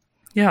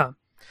 Yeah.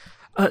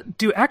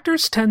 Do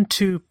actors tend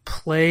to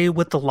play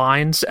with the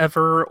lines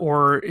ever,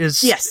 or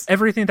is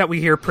everything that we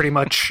hear pretty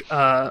much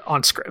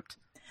on script?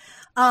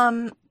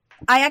 I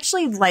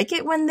actually like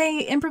it when they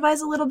improvise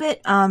a little bit,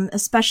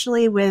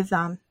 especially with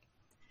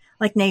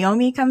like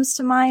Naomi comes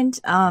to mind.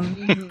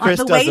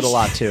 Chris does it a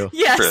lot too.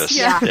 Yes, Chris,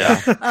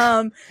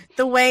 yeah.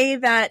 The way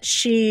that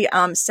she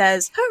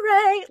says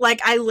 "hooray,"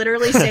 like I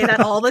literally say that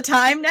all the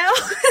time now.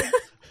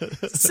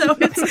 So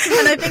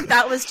and I think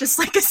that was just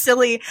like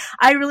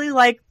I really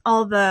like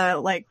all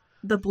the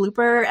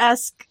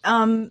blooper-esque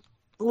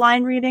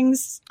line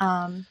readings.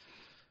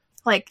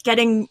 Like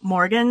getting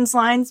Morgan's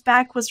lines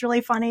back was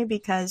really funny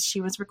because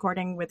she was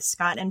recording with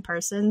Scott in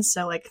person.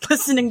 So like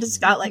listening to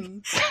Scott like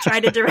try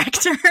to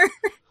direct her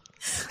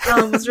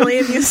was really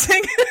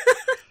amusing.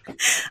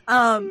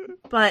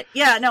 But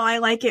yeah, no, I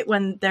like it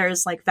when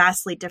there's like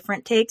vastly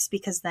different takes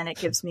because then it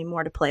gives me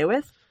more to play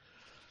with.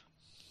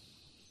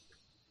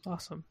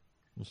 Awesome.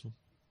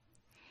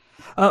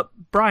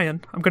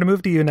 Brian, I'm going to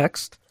move to you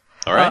next.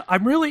 All right.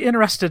 I'm really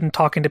interested in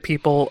talking to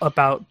people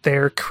about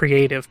their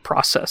creative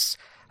process.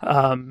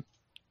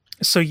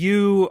 So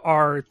you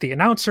are the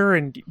announcer,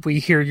 and we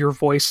hear your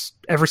voice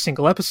every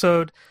single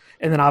episode.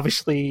 And then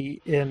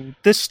obviously in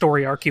this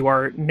story arc, you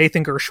are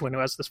Nathan Gershwin, who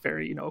has this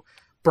very,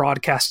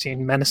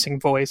 broadcasting, menacing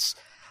voice.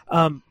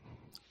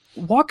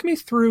 Walk me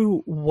through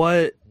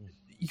what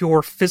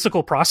your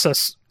physical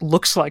process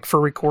looks like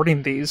for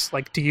recording these.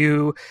 Like, do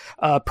you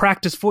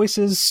practice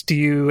voices? Do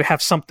you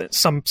have some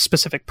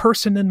specific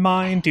person in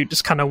mind? Do you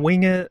just kind of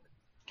wing it?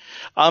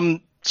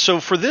 So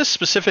for this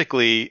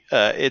specifically,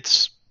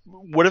 it's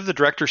whatever the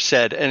director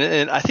said,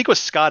 and I think it was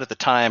Scott at the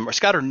time, or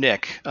Scott or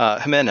Nick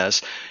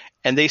Jimenez,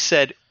 and they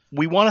said,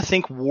 we want to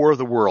think War of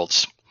the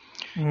Worlds.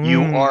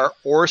 You are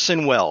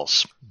Orson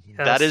Welles.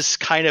 Yes. That is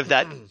kind of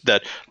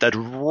that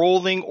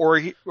rolling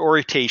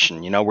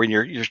orientation, when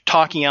you're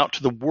talking out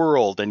to the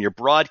world and you're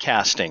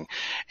broadcasting.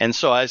 And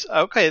so I was,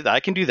 okay, I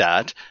can do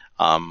that.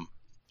 And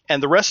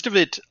the rest of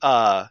it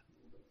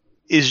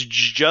is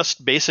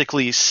just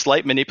basically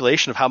slight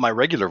manipulation of how my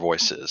regular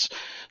voice is.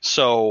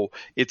 So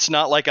it's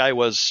not like I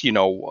was,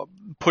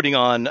 putting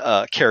on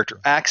a character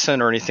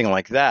accent or anything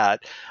like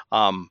that.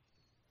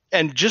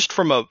 and just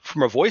from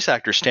a voice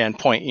actor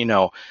standpoint,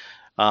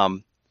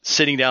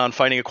 sitting down,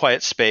 finding a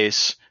quiet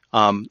space.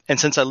 And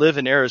since I live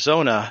in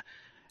Arizona,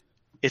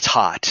 it's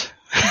hot.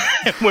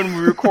 When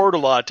we record, a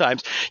lot of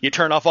times you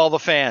turn off all the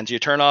fans, you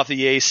turn off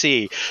the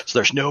AC, so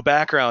there's no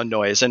background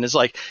noise, and it's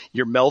like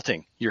you're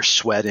melting, you're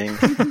sweating,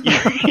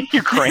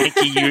 you're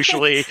cranky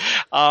usually.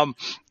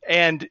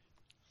 And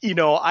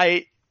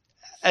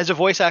as a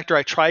voice actor,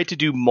 I try to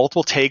do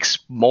multiple takes,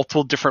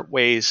 multiple different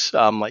ways,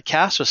 like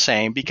Cass was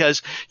saying,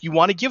 because you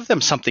want to give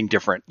them something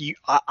different.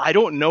 I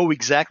don't know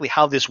exactly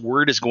how this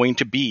word is going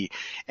to be,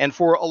 and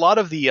for a lot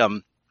of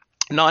the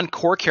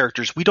non-core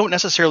characters, we don't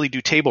necessarily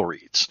do table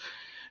reads.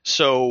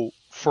 So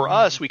for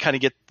us, we kind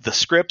of get the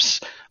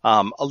scripts,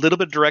 a little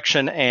bit of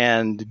direction,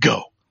 and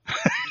go.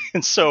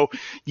 And so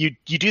you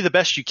do the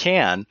best you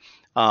can,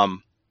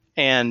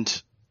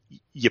 and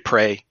you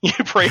pray. You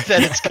pray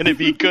that it's going to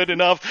be good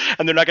enough,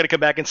 and they're not going to come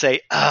back and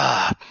say,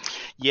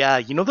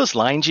 yeah, those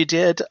lines you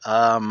did,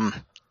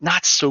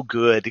 not so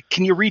good.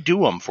 Can you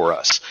redo them for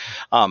us?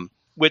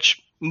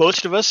 Which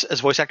most of us as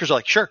voice actors are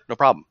like, sure, no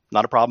problem.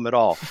 Not a problem at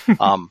all.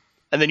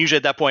 And then usually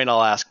at that point,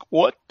 I'll ask,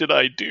 what did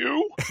I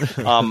do?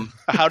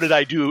 How did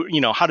I do?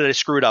 How did I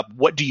screw it up?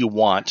 What do you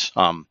want?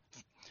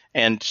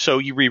 And so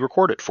you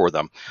re-record it for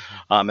them.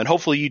 And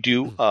hopefully you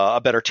do a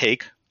better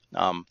take.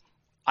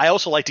 I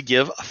also like to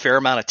give a fair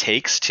amount of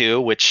takes too,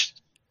 which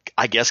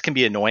I guess can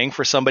be annoying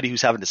for somebody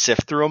who's having to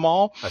sift through them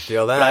all. I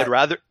feel that. But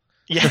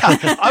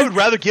I would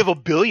rather give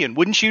 1 billion,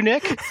 wouldn't you,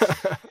 Nick?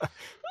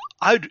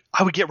 I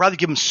would rather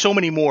give them so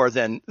many more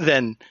than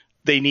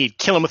they need.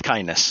 Kill them with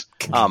kindness.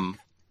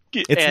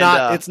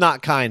 It's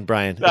not kind,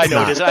 Brian. I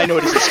know it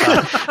isn't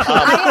kind.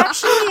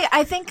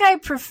 I think I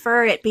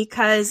prefer it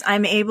because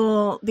in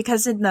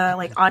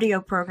the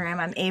audio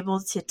program, I'm able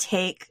to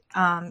take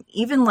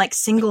even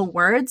single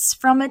words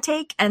from a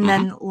take and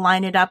then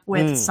line it up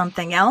with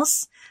something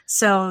else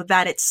so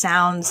that it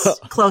sounds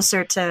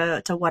closer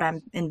to what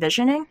I'm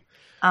envisioning.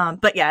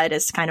 But yeah, it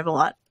is kind of a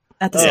lot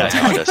at the same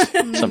time. It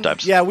is.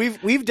 Sometimes. Yeah,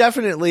 we've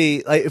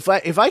definitely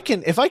if I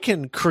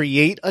can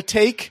create a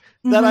take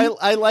that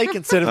I like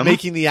instead of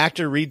making the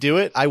actor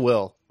redo it, I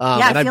will.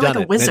 And I I've feel done like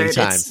a it wizard. many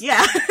times.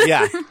 Yeah.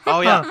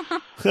 Oh yeah.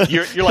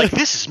 You're like,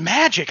 this is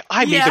magic.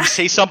 I made them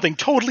say something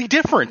totally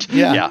different.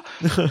 Yeah.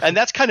 And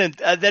that's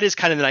that is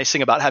kind of the nice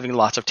thing about having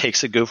lots of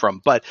takes to go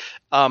from. But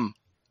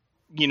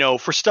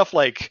for stuff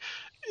like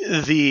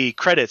the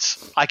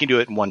credits, I can do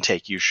it in one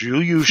take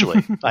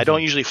usually. I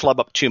don't usually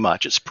flub up too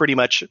much. It's pretty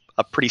much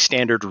a pretty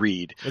standard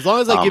read. As long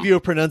as I give you a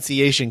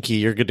pronunciation key,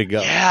 you're good to go.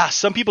 Yeah,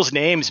 some people's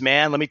names,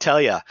 man, let me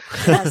tell you.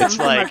 Yeah, some of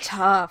them are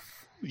tough.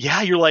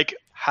 Yeah, you're like,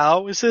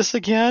 how is this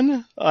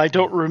again? I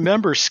don't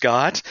remember,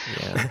 Scott.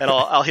 Yeah. And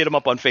I'll hit him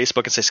up on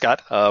Facebook and say,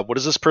 Scott, what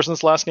is this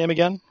person's last name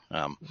again?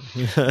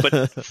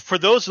 But for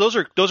those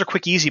are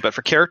quick, easy. But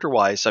for character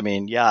wise, I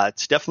mean, yeah,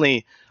 it's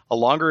definitely a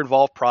longer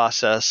involved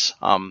process.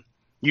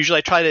 Usually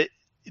I try to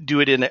do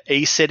it in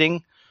a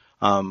sitting,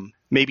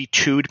 maybe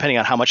 2, depending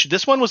on how much.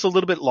 This one was a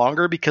little bit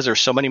longer because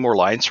there's so many more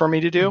lines for me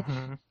to do.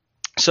 Mm-hmm.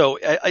 So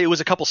it was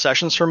a couple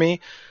sessions for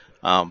me.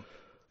 And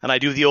I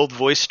do the old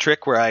voice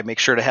trick where I make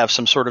sure to have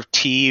some sort of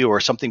tea or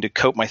something to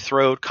coat my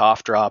throat,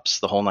 cough drops,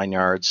 the whole 9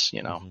 yards,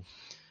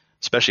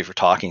 especially for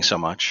talking so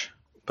much.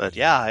 But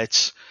yeah,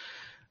 it's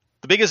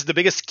the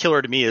biggest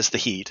killer to me is the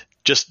heat.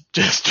 Just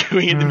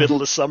doing it in the middle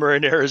of summer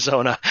in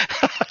Arizona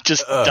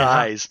just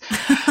dies.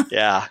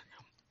 Yeah.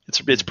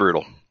 It's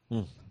brutal.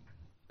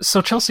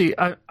 So Chelsea,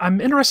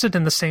 I'm interested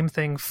in the same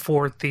thing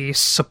for the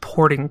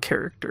supporting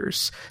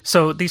characters.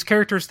 So these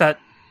characters that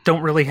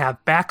don't really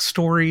have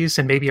backstories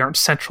and maybe aren't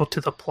central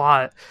to the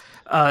plot.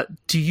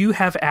 Do you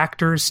have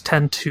actors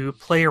tend to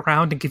play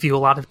around and give you a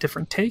lot of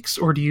different takes,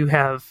 or do you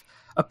have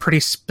a pretty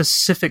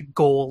specific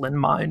goal in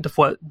mind of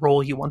what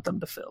role you want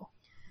them to fill?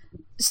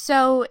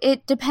 So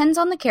it depends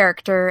on the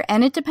character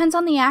and it depends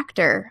on the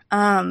actor.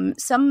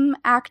 Some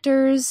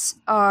actors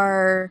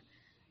are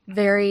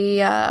very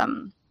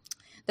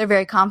they're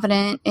very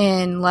confident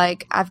in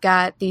I've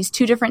got these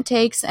 2 different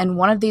takes and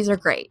one of these are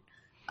great.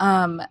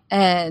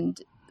 And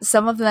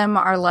some of them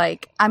are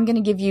I'm going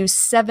to give you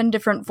 7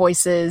 different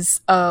voices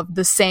of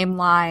the same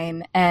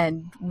line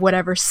and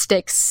whatever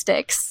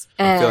sticks.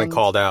 And I'm feeling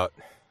called out.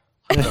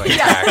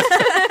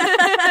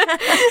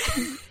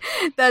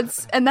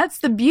 That's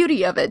the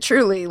beauty of it,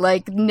 truly.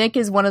 Nick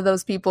is one of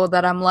those people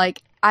that I'm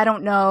I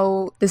don't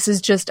know, this is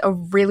just a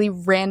really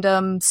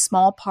random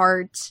small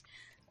part.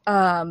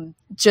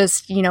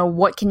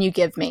 What can you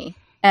give me?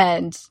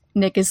 And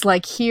Nick is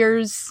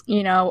here's,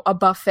 a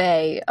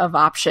buffet of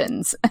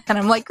options. And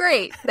I'm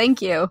great,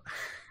 thank you.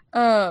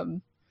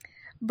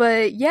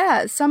 But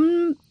yeah,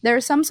 there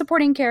are some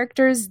supporting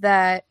characters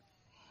that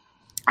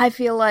I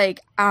feel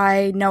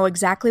I know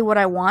exactly what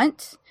I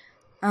want.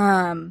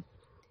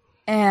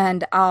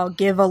 And I'll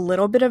give a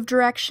little bit of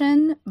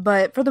direction,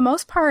 but for the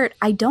most part,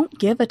 I don't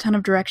give a ton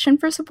of direction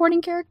for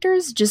supporting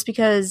characters just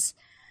because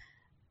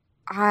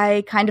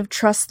I kind of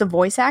trust the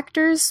voice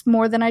actors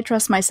more than I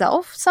trust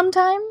myself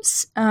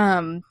sometimes.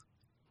 I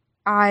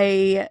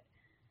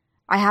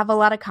have a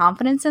lot of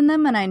confidence in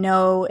them, and I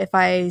know if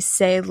I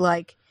say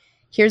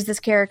here's this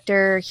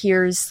character,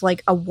 here's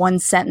like a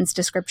 1-sentence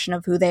description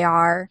of who they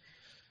are.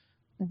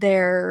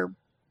 They're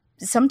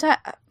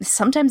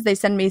sometimes they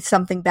send me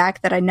something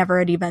back that I never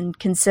had even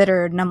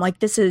considered, and I'm like,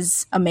 this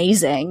is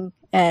amazing,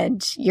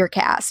 and you're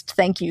cast.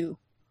 Thank you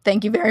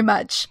very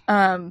much.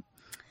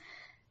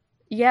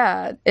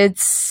 Yeah,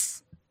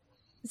 it's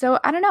so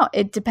I don't know.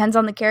 It depends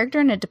on the character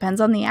and it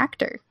depends on the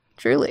actor.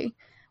 Truly,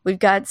 we've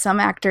got some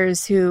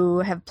actors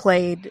who have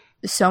played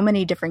so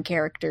many different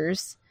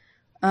characters,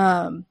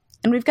 and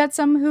we've got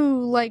some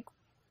who like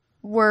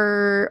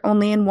were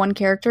only in one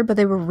character, but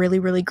they were really,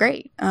 really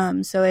great.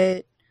 So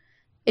it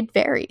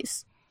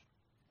varies.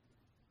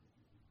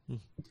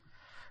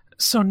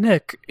 So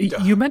Nick,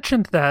 you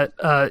mentioned that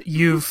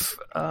you've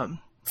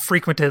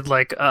frequented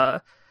like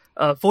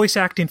voice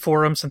acting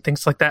forums and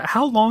things like that.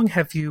 How long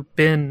have you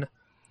been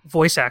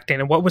voice acting,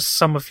 and what was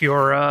some of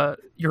your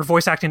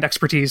voice acting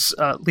expertise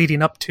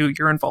leading up to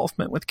your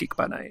involvement with Geek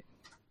by Night?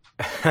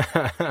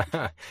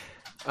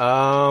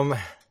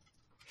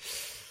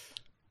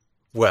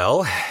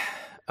 Well,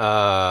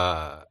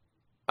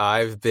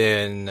 I've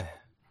been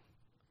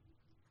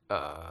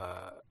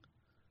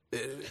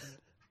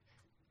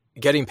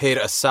getting paid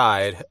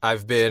aside.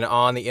 I've been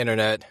on the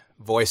internet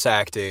voice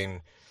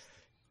acting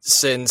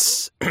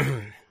since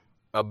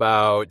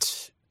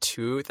about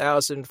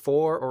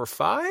 2004 or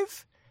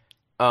 5.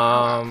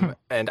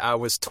 And I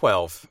was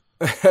 12.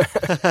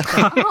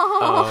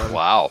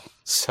 Wow.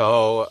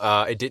 So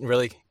I didn't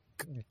really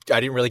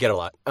get a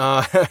lot.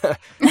 I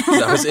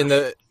was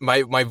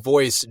my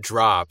voice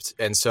dropped,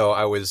 and so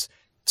I was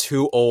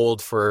too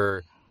old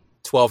for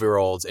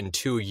 12-year-olds and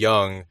too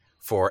young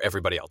for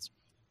everybody else.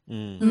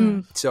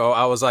 So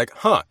I was like,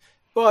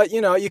 but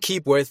you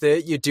keep with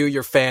it. You do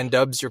your fan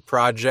dubs, your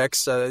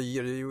projects.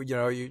 You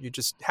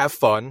just have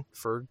fun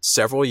for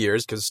several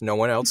years because no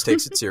one else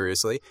takes it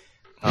seriously.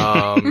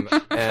 And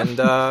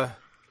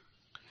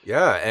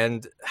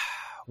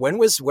when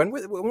was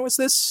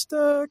this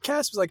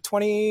cast? It was like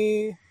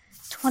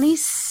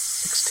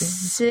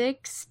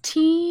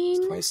 2016.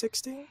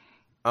 2016. It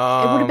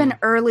would have been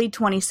early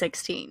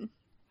 2016.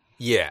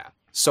 Yeah.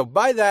 So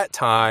by that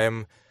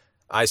time,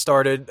 I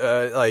started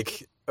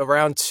like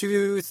around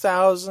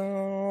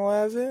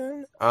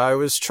 2011. I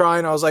was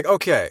like,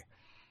 okay,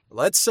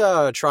 let's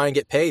try and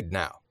get paid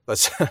now.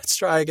 Let's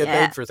try and get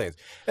paid for things.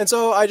 And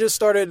so I just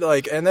started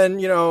like, and then,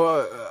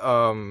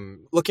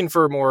 looking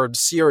for more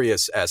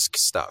serious-esque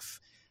stuff.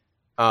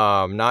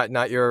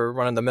 Not your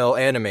run-of-the-mill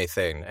anime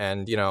thing.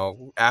 And,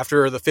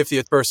 after the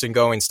 50th person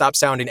going, stop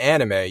sounding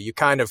anime, you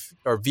kind of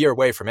veer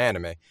away from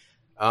anime.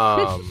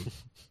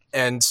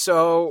 And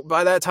so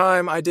by that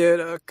time I did,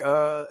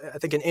 I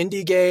think an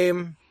indie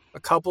game, a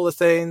couple of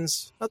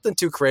things, nothing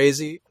too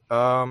crazy.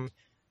 I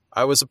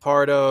was a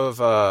part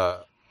of,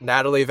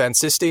 Natalie Van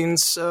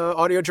Sisteen's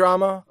audio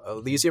drama,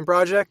 Elysium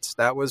Project.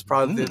 That was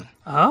probably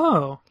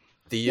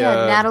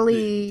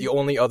Natalie. The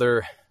only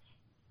other.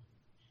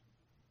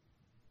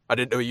 I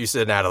didn't know you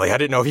said Natalie. I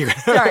didn't know if you.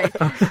 Sorry,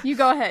 you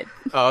go ahead.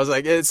 I was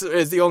like, it's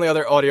the only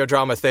other audio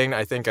drama thing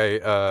I think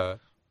I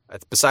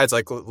besides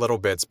like little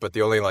bits, but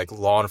the only like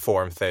long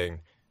form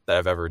thing that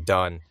I've ever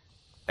done,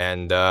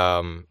 and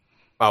I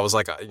was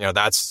like,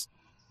 that's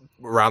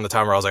around the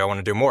time where I was like, I want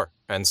to do more,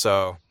 and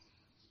so,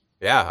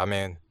 yeah, I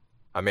mean,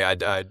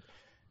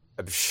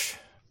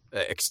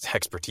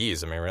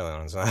 expertise. I mean, really,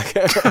 it's like,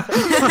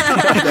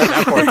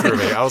 that part threw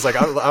me. I was like,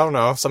 I don't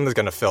know, something's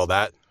gonna fill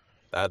that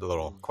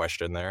little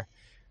question there.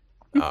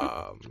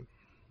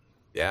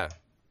 Yeah,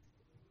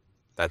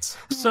 that's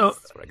what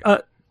I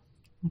got.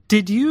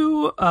 Did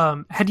you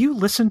had you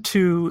listened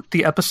to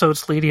the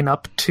episodes leading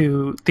up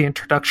to the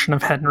introduction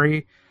of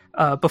Henry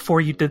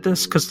before you did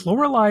this? Because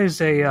Lorelai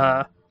is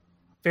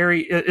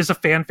a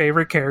fan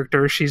favorite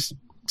character. She's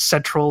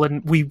central,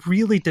 and we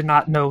really did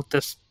not know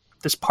this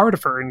part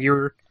of her, and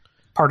you're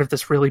part of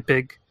this really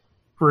big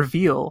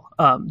reveal.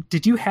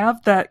 Did you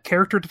have that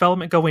character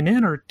development going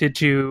in, or did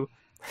you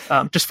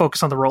just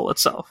focus on the role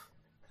itself?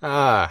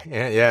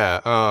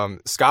 Yeah.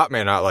 Scott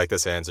may not like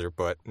this answer,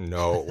 but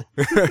no.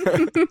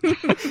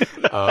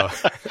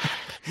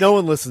 No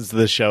one listens to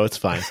this show. It's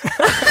fine.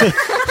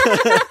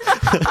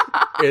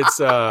 It's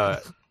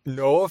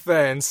no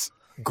offense,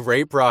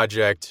 great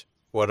project.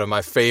 One of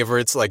my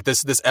favorites. Like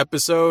this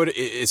episode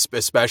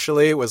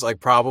especially was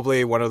like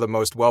probably one of the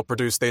most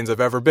well-produced things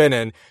I've ever been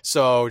in.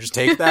 So just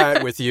take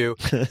that with you.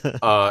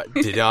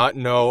 Did not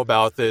know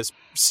about this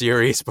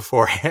series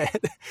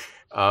beforehand.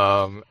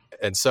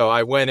 And so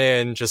I went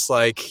in just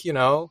like,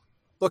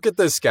 look at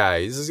this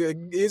guy.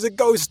 He's a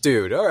ghost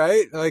dude. All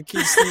right. Like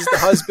he's the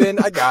husband.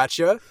 I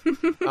gotcha.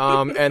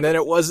 And then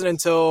it wasn't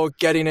until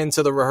getting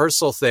into the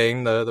rehearsal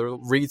thing, the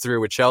read through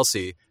with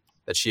Chelsea,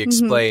 that she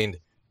explained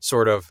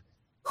sort of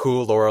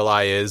who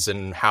Lorelai is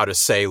and how to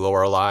say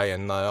Lorelai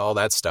and all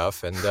that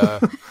stuff. And,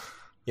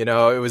 it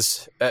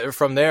was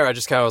from there, I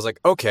just kind of was like,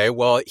 okay,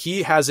 well,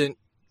 he hasn't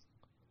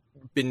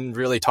been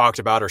really talked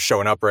about or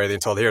shown up or anything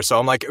until here. So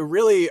I'm like,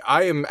 really,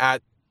 I am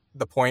at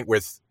the point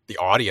with the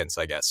audience,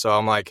 I guess. So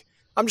I'm like,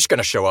 I'm just going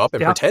to show up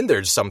and pretend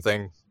there's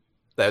something,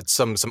 that's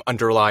some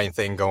underlying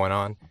thing going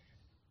on.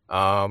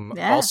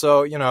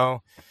 Also,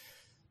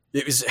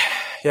 it was,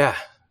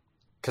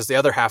 because the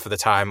other half of the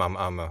time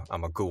I'm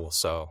a ghoul,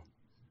 so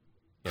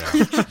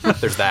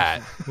there's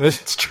that.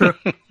 It's true.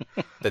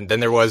 Then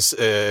there was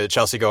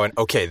Chelsea going,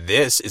 okay,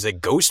 this is a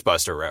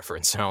Ghostbuster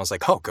reference, and I was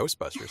like, oh,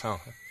 Ghostbusters, oh.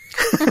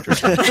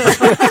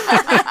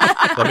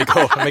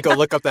 let me go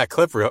look up that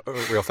clip real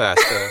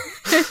fast.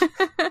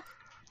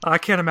 I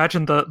can't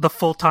imagine the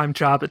full-time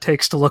job it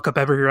takes to look up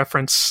every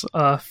reference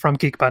from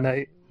Geek by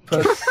Night.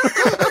 But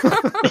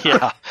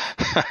Yeah.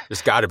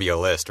 There's got to be a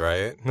list,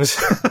 right?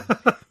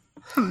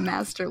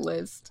 Master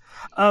list.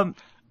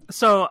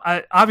 So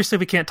obviously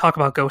we can't talk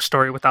about Ghost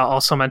Story without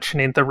also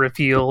mentioning the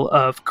reveal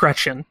of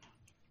Gretchen.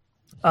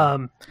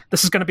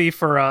 This is going to be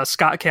for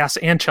Scott, Cass,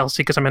 and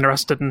Chelsea, because I'm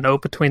interested to know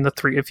between the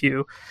three of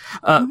you.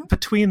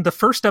 Between the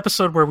first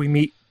episode where we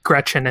meet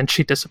Gretchen and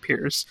she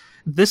disappears,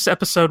 this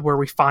episode where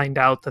we find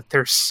out that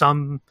there's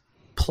some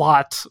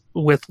plot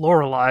with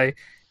Lorelai,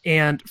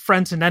 and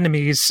Friends and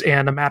Enemies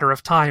and A Matter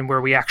of Time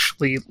where we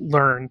actually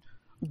learn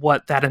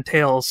what that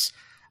entails.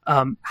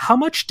 How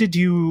much did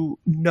you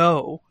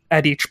know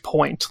at each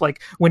point?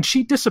 Like, when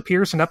she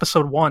disappears in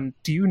episode 1,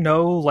 do you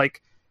know,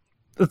 like,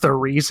 the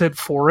reason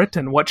for it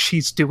and what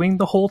she's doing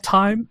the whole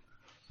time?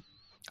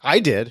 I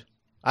did.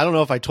 I don't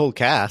know if I told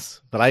Cass,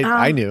 but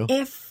I knew.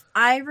 If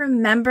I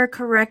remember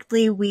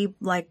correctly, we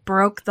like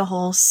broke the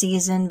whole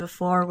season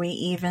before we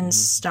even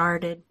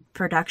started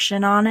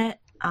production on it.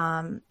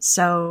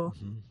 So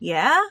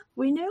yeah,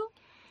 we knew.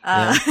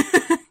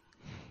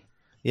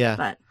 Yeah.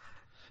 But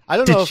I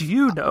don't know. Did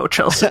you know,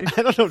 Chelsea? I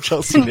don't know if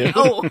Chelsea knew.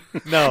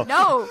 No.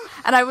 No.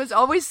 And I was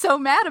always so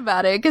mad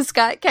about it because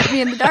Scott kept me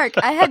in the dark.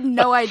 I had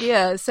no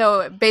idea.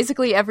 So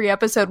basically every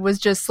episode was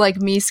just like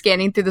me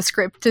scanning through the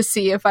script to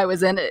see if I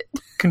was in it.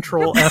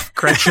 Control F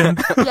Gretchen.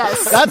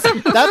 Yes.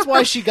 That's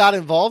why she got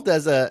involved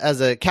as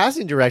a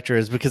casting director,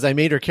 is because I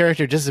made her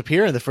character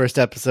disappear in the first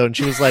episode, and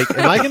she was like,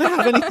 "Am I going to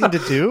have anything to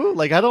do?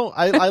 Like, I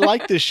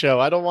like this show.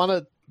 I don't want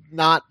to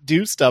not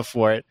do stuff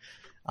for it."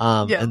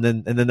 And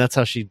then that's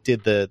how she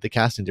did the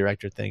casting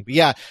director thing. But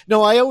yeah,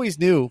 no, I always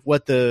knew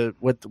what the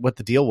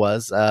deal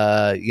was.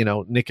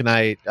 Nick and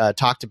I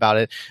talked about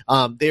it.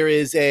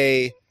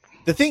 The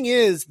thing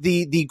is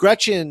the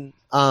Gretchen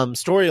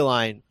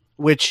storyline,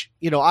 which,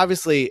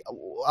 obviously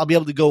I'll be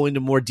able to go into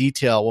more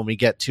detail when we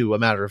get to A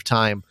Matter of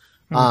Time.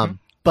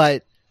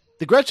 But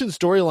the Gretchen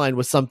storyline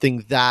was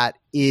something that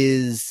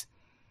is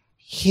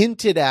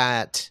hinted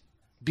at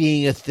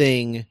being a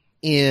thing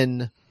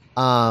in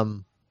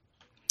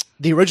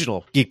the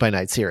original Geek by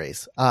Night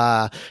series.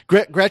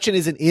 Gretchen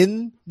isn't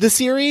in the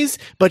series,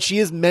 but she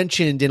is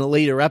mentioned in a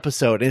later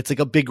episode, and it's like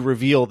a big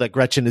reveal that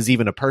Gretchen is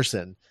even a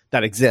person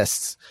that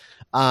exists.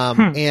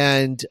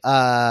 And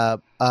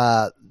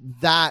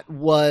that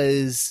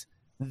was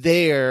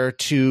there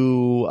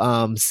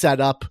to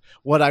set up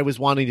what I was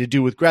wanting to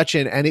do with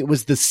Gretchen, and it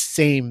was the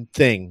same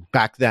thing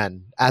back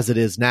then as it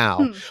is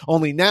now.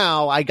 Only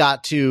now I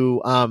got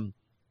to I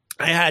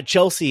had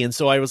Chelsea, and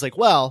so I was like,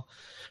 well,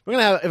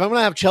 if I'm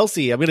gonna have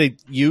Chelsea, I'm gonna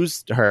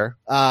use her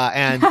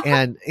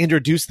and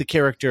introduce the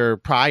character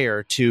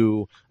prior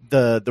to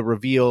the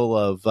reveal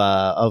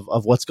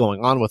of what's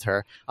going on with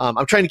her.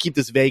 I'm trying to keep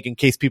this vague in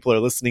case people are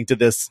listening to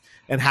this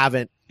and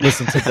haven't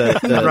listened to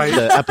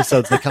the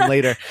episodes that come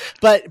later.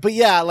 But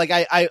yeah, like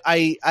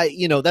I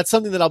that's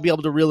something that I'll be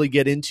able to really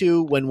get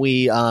into when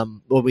we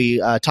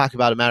talk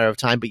about A Matter of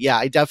Time. But yeah,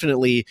 I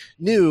definitely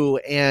knew,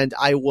 and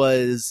I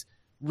was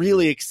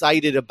really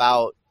excited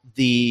about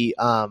the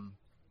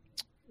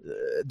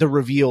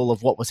reveal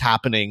of what was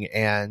happening,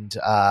 and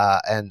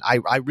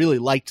I really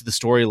liked the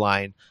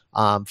storyline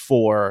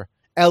for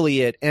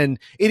Elliot, and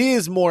it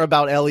is more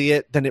about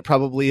Elliot than it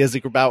probably is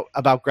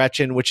about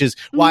Gretchen, which is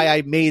why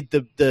I made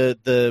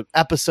the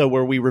episode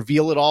where we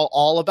reveal it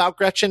all about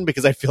Gretchen,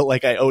 because I feel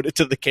like I owed it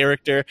to the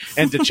character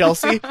and to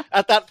Chelsea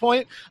at that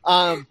point.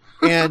 But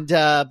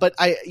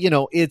I,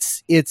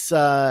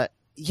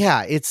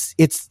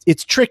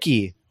 it's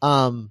tricky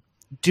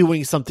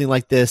doing something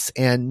like this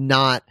and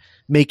not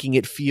making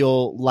it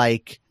feel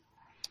like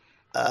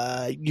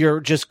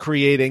you're just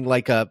creating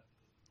like a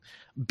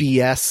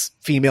BS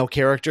female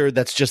character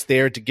that's just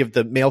there to give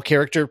the male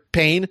character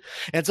pain.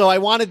 And so I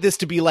wanted this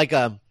to be like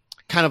a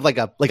kind of like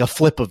a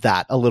flip of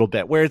that a little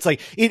bit, where it's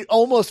like it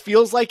almost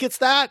feels like it's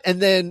that,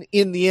 and then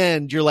in the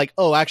end you're like,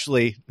 oh,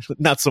 actually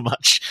not so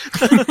much.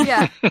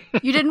 Yeah,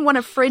 you didn't want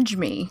to fridge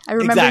me. I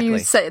remember you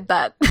said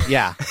that.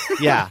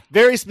 Yeah,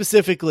 very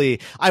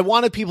specifically. I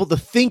wanted people to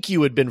think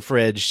you had been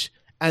fridged,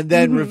 and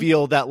then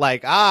reveal that,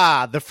 like,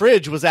 the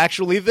fridge was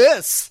actually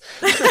this.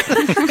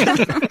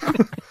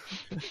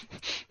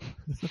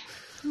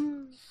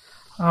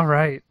 All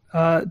right.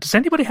 Does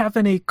anybody have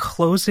any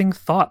closing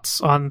thoughts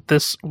on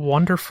this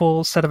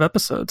wonderful set of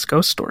episodes,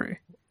 Ghost Story?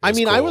 I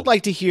mean, cool. I would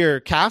like to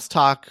hear Cass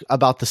talk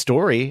about the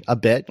story a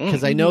bit,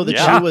 because I know that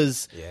she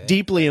was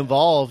deeply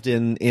involved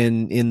in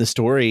the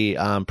story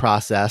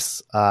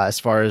process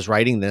as far as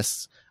writing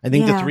this. I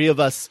think the three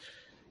of us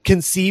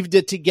conceived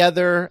it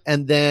together,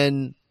 and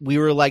then we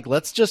were like,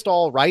 let's just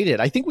all write it.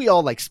 I think we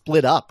all like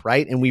split up,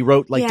 right? And we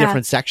wrote like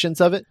different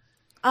sections of it.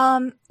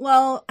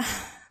 Well,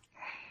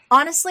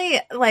 honestly,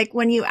 like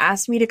when you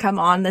asked me to come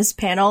on this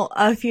panel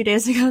a few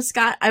days ago,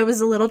 Scott, I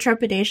was a little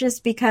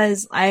trepidatious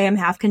because I am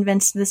half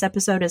convinced this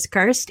episode is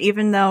cursed,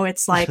 even though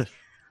it's like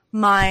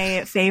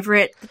my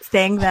favorite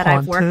thing that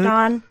I've worked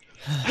on.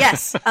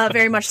 Yes,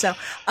 very much so.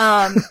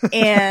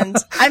 And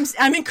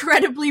I'm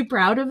incredibly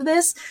proud of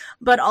this,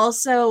 but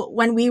also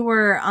when we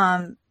were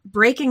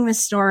breaking the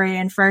story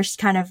and first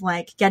kind of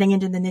like getting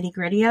into the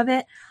nitty-gritty of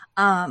it,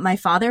 my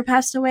father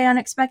passed away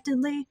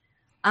unexpectedly.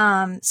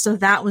 So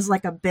that was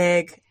like a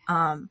big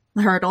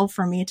hurdle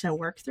for me to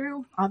work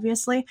through,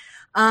 obviously.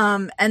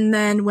 And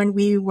then when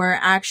we were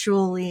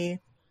actually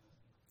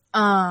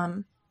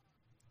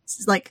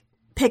like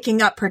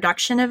picking up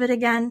production of it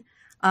again,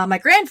 my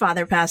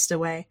grandfather passed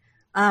away.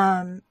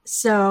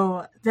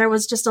 So there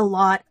was just a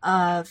lot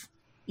of,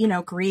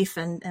 grief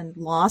and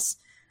loss.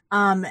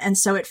 And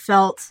so it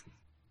felt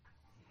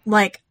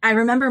like, I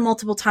remember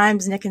multiple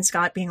times Nick and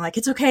Scott being like,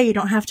 it's okay, you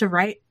don't have to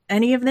write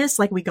any of this,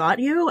 like we got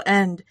you.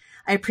 And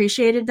I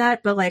appreciated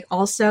that, but like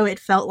also it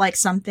felt like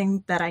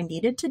something that I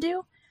needed to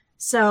do.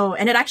 So,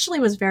 and it actually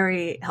was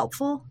very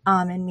helpful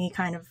in me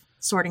kind of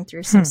sorting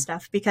through some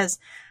stuff, because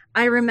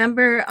I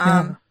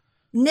remember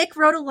Nick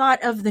wrote a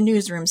lot of the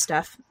newsroom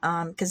stuff,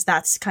 because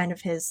that's kind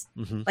of his,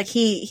 like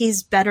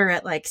he's better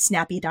at like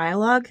snappy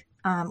dialogue,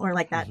 or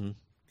like that,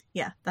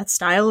 that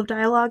style of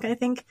dialogue, I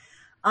think.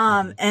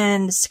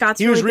 And Scott's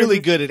he was really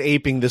good at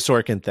aping the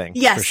Sorkin thing.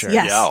 Yes, for sure.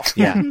 yes.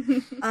 Yeah.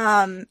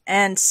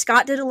 And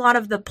Scott did a lot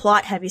of the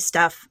plot heavy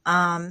stuff.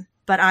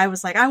 But I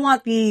was like, I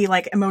want the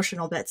like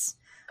emotional bits.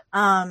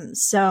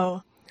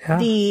 So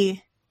the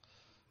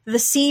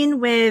scene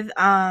with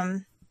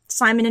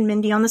Simon and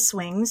Mindy on the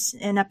swings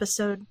in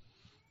episode,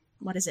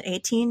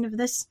 18 of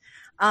this?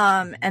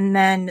 And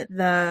then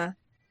the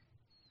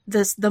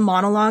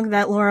monologue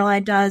that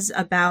Lorelai does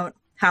about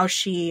how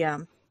she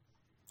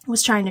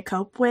was trying to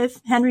cope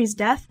with Henry's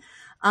death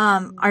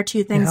are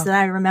two things that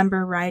I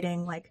remember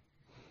writing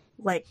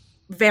like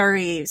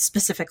very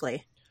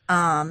specifically.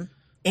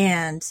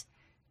 And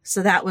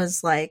so that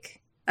was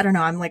like, I don't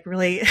know, I'm like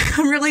really,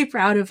 I'm really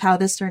proud of how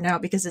this turned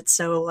out because it's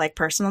so like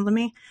personal to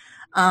me.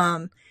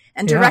 And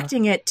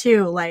directing it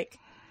too, like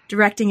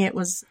directing it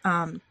was,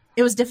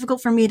 it was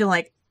difficult for me to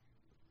like,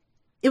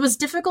 it was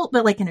difficult,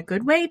 but like in a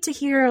good way to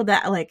hear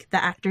that like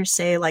the actors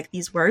say like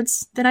these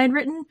words that I'd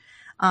written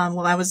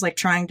while I was like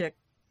trying to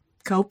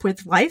cope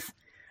with life.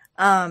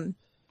 And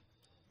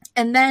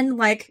then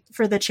like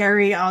for the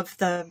cherry of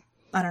the,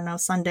 I don't know,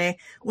 Sunday,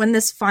 when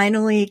this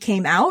finally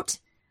came out,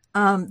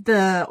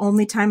 the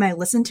only time I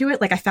listened to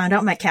it, like I found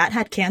out my cat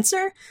had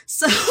cancer.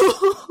 So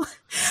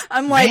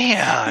I'm like,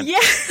 Man. yeah,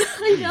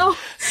 I know.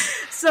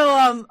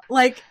 So,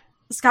 like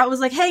Scott was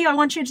like, hey, I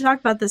want you to talk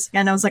about this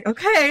again. I was like,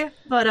 okay,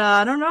 but,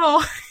 I don't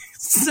know.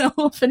 So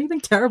if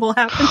anything terrible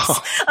happens,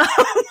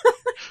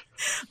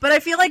 but I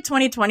feel like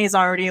 2020 is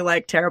already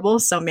like terrible.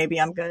 So maybe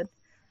I'm good.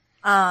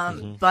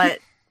 But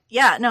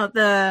yeah, no,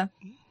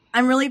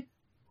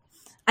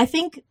 I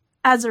think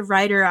as a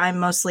writer, I'm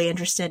mostly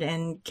interested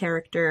in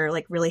character,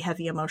 like really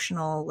heavy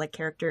emotional, like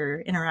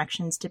character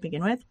interactions to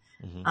begin with.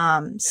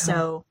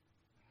 So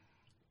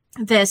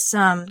this,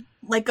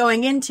 like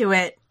going into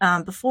it,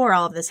 before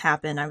all of this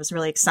happened, I was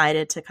really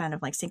excited to kind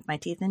of like sink my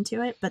teeth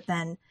into it. But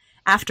then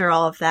after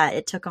all of that,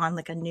 it took on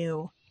like a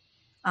new,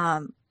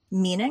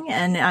 meaning.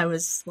 And I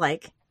was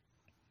like,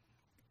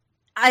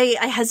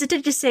 I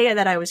hesitated to say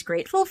that I was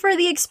grateful for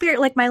the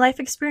experience, like my life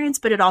experience,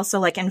 but it also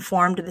like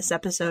informed this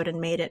episode and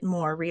made it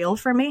more real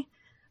for me.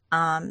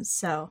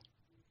 So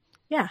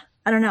yeah,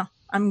 I don't know.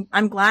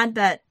 I'm glad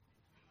that,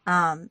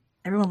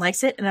 everyone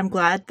likes it. And I'm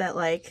glad that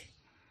like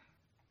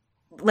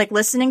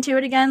listening to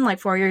it again, like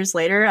 4 years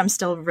later, I'm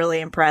still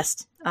really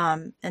impressed.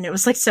 And it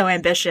was like so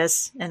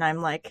ambitious, and I'm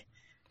like,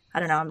 I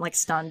don't know, I'm like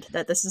stunned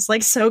that this is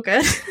like so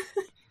good.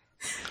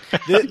 I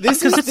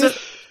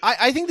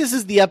think this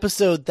is the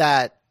episode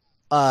that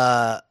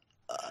I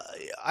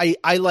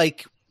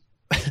like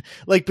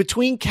like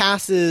between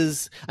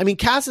Cass's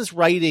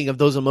writing of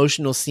those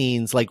emotional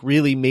scenes like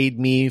really made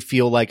me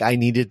feel like I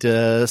needed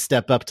to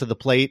step up to the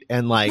plate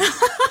and like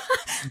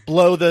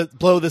blow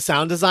the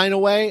sound design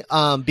away,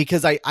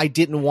 because I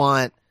didn't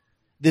want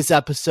this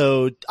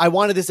episode. I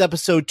wanted this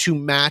episode to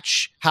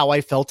match how I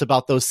felt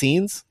about those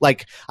scenes.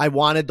 Like I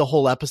wanted the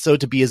whole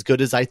episode to be as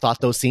good as I thought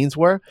those scenes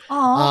were. Oh,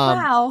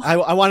 wow.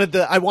 I wanted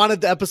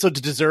the episode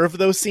to deserve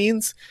those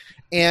scenes.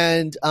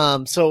 And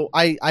so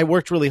I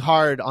worked really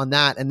hard on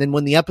that. And then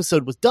when the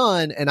episode was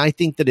done, and I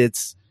think that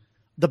it's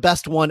the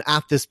best one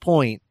at this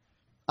point,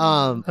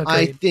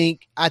 I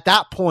think at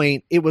that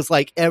point it was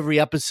like every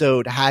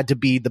episode had to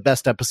be the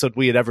best episode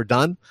we had ever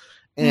done.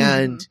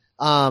 And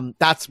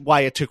that's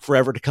why it took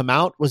forever to come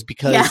out, was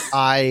because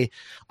I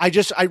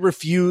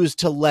refused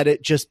to let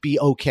it just be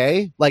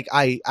okay. Like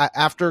I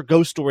after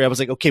Ghost Story, I was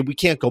like, okay, we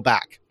can't go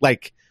back.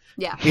 Like,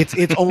 yeah,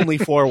 it's only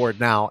forward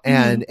now.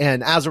 And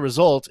as a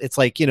result, it's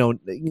like,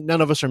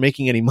 none of us are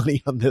making any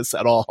money on this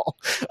at all.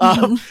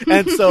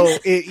 And so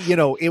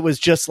it was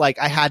just like,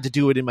 I had to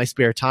do it in my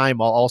spare time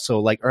while also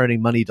like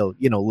earning money to,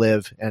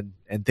 live and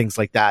things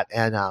like that.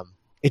 And,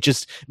 It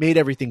just made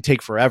everything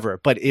take forever.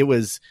 But it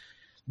was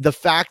the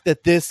fact that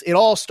it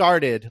all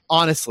started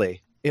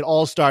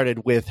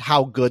with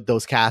how good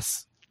those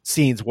cast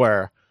scenes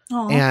were.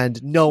 Aww.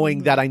 And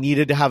knowing that I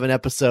needed to have an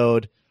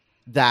episode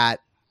that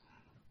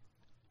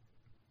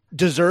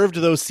deserved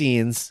those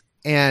scenes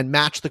and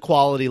matched the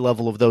quality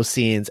level of those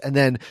scenes. And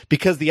then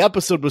because the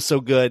episode was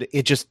so good,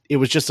 it just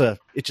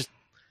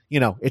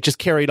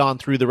carried on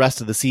through the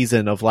rest of the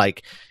season of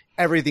like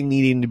everything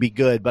needing to be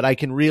good. But I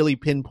can really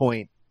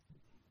pinpoint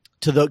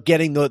to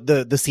getting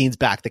the scenes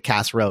back the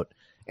cast wrote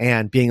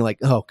and being like,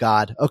 oh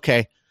God,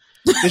 okay,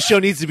 this show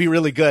needs to be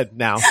really good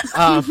now.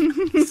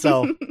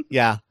 So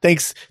yeah,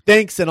 thanks.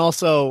 And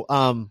also,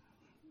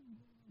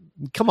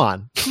 come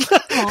on.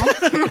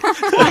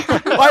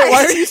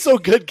 Why are you so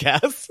good,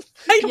 Cass?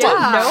 I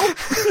don't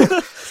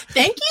know.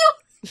 Thank you.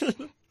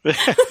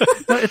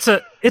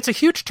 It's a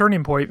huge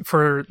turning point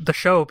for the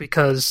show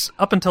because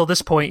up until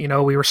this point,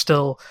 we were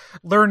still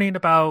learning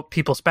about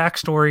people's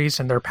backstories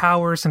and their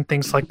powers and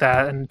things like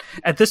that. And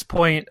at this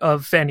point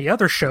of any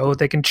other show,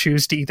 they can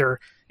choose to either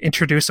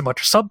introduce a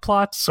bunch of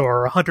subplots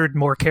or 100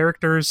 more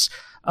characters,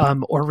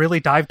 or really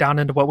dive down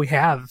into what we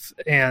have.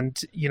 And,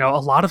 a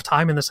lot of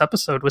time in this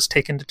episode was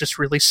taken to just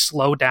really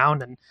slow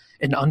down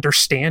and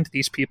understand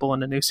these people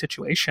in a new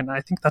situation. And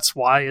I think that's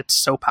why it's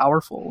so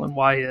powerful and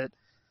why it,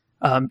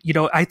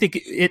 I think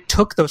it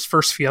took those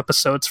first few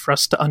episodes for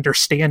us to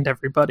understand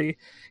everybody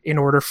in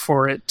order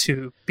for it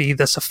to be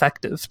this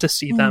effective to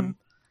see them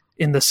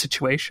in this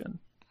situation.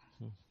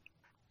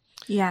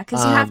 Yeah,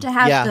 because you have to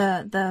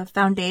have the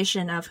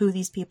foundation of who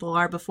these people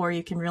are before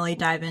you can really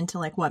dive into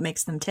like what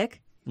makes them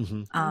tick.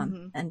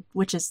 And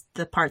which is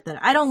the part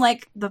that I don't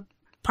like. The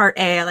part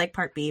A, I like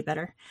part B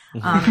better.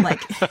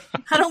 Like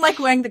I don't like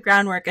laying the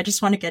groundwork. I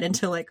just want to get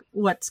into like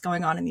what's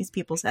going on in these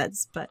people's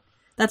heads. But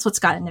that's what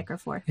Scott and Nick are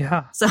for.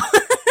 Yeah. So.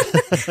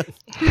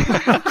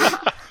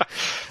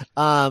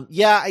 I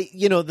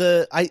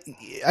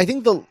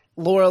think the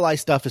Lorelai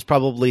stuff is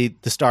probably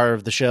the star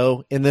of the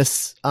show in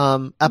this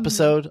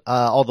episode.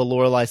 All the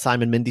Lorelai,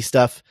 Simon, Mindy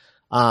stuff,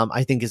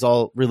 I think is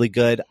all really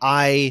good.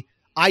 I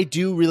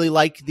do really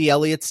like the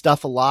Elliot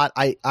stuff a lot.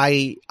 I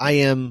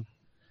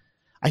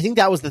think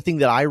that was the thing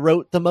that I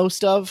wrote the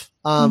most of,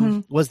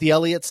 was the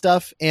Elliot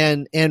stuff.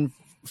 And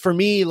for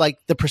me, like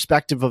the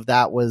perspective of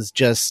that was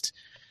just,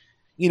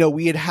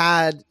 we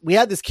had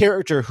this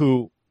character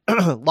who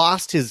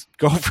lost his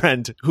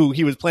girlfriend who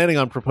he was planning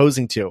on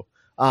proposing to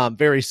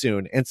very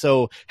soon. And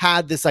so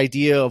had this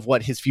idea of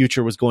what his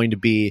future was going to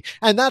be.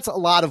 And that's a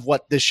lot of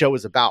what this show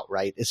is about,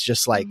 right? It's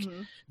just like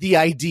the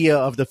idea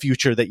of the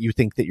future that you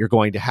think that you're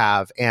going to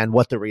have and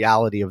what the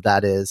reality of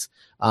that is.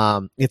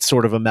 It's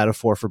sort of a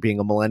metaphor for being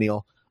a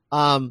millennial.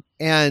 And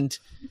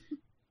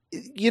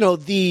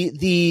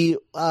the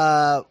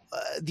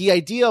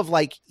idea of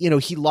like,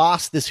 he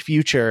lost this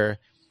future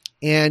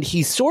and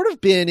he's sort of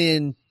been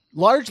in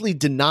largely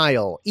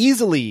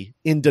easily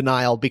in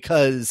denial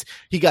because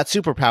he got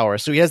superpowers.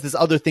 So he has this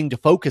other thing to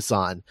focus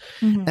on.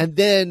 And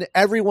then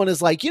everyone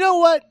is like, you know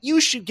what?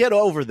 You should get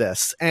over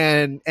this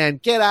and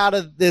get out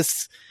of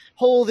this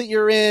hole that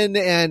you're in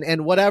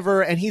and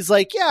whatever. And he's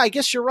like, yeah, I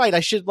guess you're right. I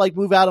should like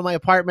move out of my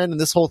apartment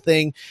and this whole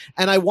thing.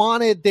 And I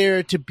wanted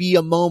there to be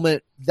a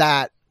moment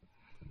that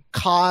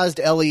caused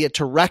Elliot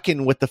to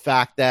reckon with the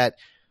fact that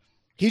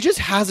he just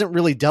hasn't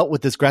really dealt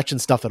with this Gretchen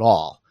stuff at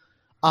all.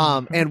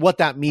 And what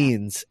that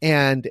means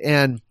and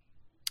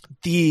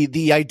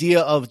the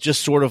idea of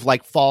just sort of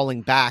like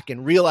falling back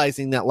and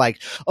realizing that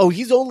like, oh,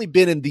 he's only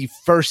been in the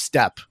first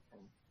step,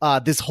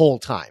 this whole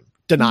time,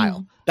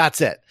 denial.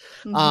 That's it.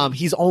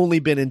 He's only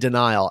been in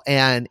denial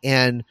and,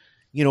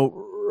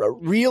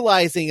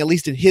 realizing at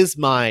least in his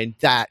mind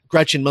that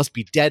Gretchen must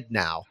be dead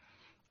now,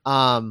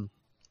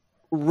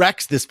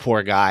 wrecks this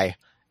poor guy.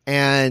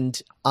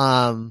 And,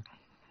 I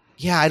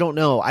don't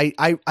know.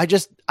 I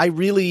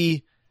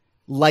really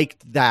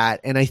liked that.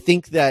 And I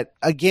think that,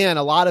 again,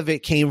 a lot of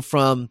it came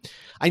from,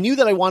 I knew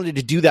that I wanted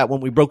to do that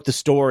when we broke the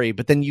story,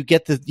 but then you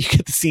get the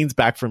scenes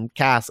back from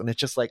Cass and it's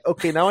just like,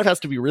 okay, now it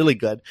has to be really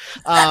good.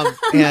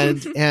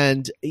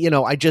 And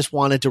I just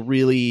wanted to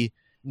really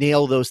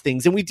nail those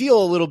things. And we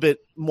deal a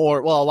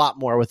lot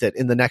more with it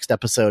in the next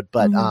episode,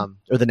 but,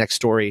 or the next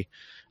story.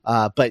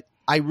 But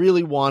I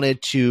really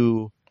wanted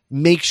to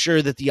make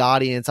sure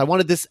that I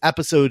wanted this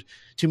episode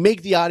to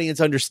make the audience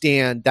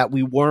understand that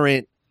we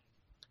weren't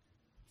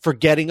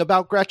forgetting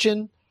about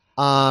Gretchen,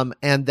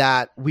 and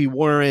that we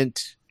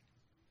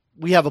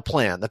have a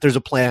plan, that there's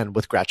a plan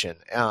with Gretchen.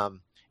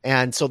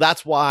 And so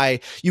that's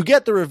why you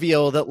get the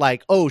reveal that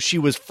like, oh, she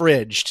was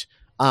fridged,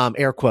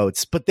 air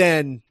quotes, but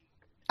then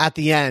at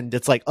the end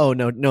it's like, oh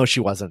no, she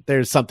wasn't.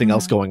 There's something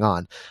else going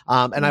on.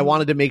 And I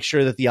wanted to make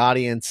sure that the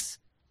audience,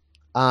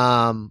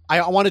 I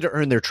wanted to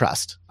earn their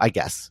trust, I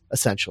guess,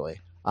 essentially,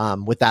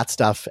 with that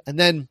stuff. And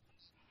then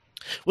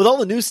with all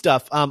the new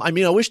stuff, I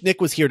wish Nick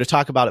was here to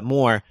talk about it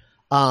more.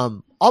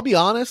 I'll be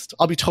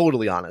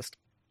totally honest.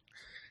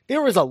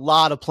 There was a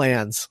lot of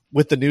plans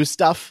with the new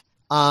stuff.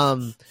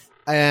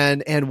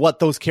 and what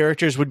those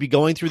characters would be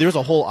going through. There's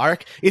a whole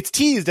arc. It's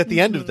teased at the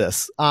end of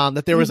this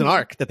that there was an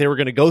arc that they were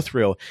going to go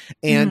through,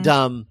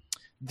 and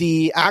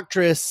the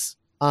actress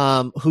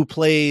who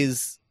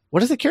plays,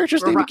 what is the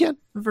character's name again?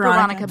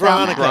 Veronica.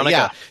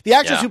 Yeah, the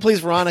actress who plays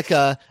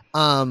Veronica.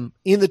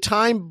 In the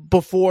time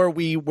before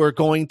we were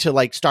going to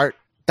like start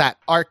that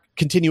arc,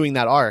 continuing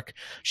that arc,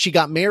 she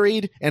got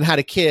married and had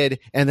a kid,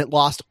 and it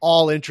lost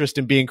all interest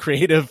in being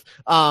creative,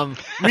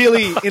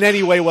 really in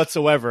any way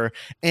whatsoever.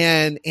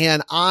 And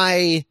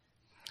I,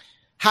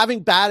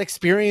 having bad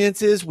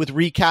experiences with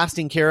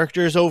recasting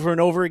characters over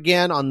and over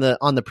again on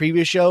the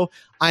previous show,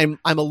 I'm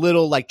a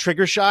little like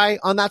trigger shy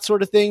on that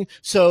sort of thing.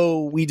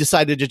 So we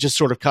decided to just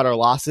sort of cut our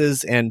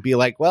losses and be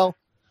like, well,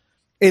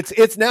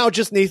 it's now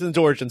just Nathan's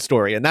origin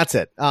story, and that's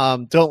it.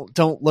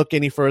 Don't look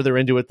any further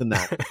into it than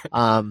that.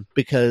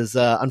 Because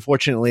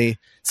unfortunately,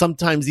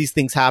 sometimes these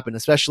things happen,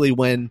 especially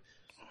when,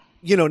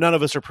 you know, none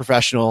of us are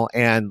professional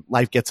and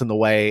life gets in the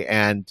way.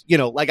 And, you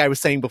know, like I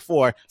was saying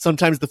before,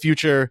 sometimes the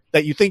future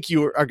that you think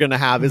you are going to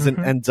have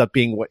ends up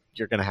being what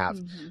you're going to have.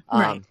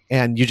 Right.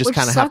 And you just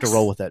kind of have to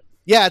roll with it.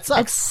 Yeah, it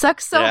sucks. It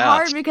sucks so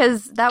hard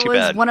because that was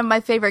bad. one of my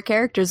favorite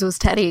characters was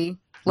Teddy.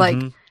 Like,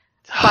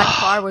 by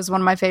far was one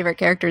of my favorite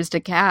characters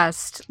to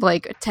cast.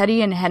 Like,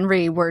 Teddy and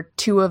Henry were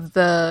two of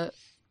the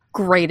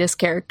greatest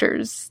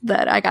characters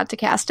that I got to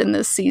cast in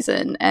this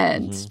season.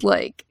 And,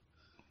 like,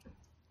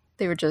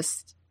 they were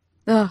just...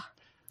 Ugh.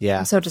 Yeah.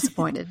 I'm so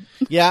disappointed.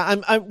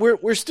 Yeah,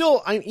 we're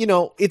still, you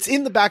know, it's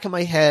in the back of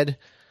my head.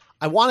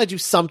 I want to do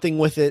something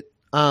with it.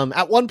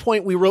 At one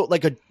point we wrote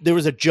there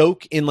was a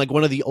joke in like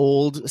one of the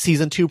old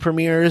season 2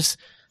 premieres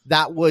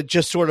that would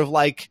just sort of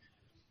like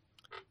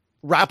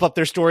wrap up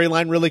their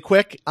storyline really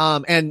quick.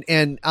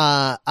 And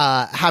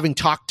having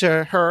talked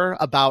to her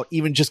about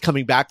even just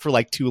coming back for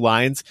like 2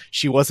 lines,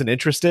 she wasn't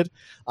interested.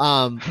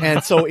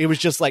 And so it was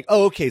just like,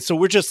 oh, okay. So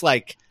we're just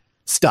like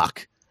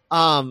stuck.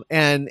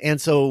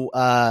 And so,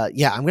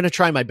 yeah, I'm going to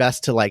try my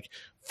best to like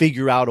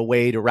figure out a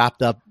way to wrap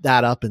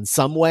that up in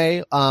some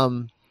way.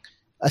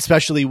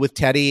 Especially with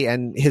Teddy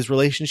and his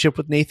relationship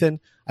with Nathan.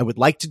 I would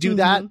like to do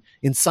that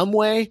in some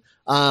way.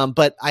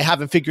 But I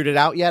haven't figured it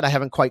out yet. I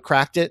haven't quite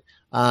cracked it.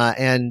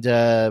 And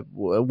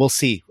we'll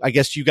see. I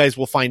guess you guys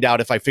will find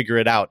out if I figure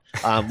it out,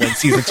 when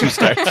season 2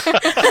 starts.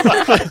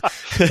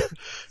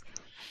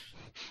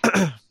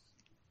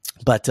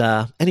 But,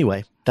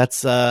 anyway,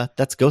 that's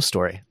Ghost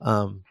Story.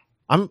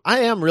 I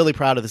am really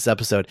proud of this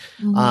episode.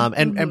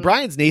 And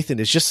Brian's Nathan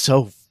is just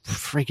so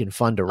freaking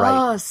fun to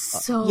write. Oh,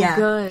 so Yeah.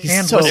 good.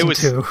 And So- listen it was-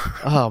 to.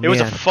 Oh, It was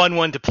a man. fun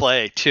one to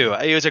play too.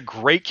 It was a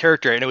great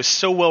character, and it was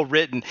so well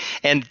written.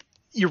 And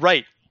you're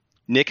right,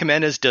 Nick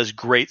Jimenez does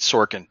great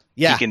Sorkin.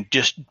 Yeah. He can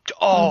just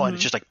and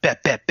it's just like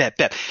bet.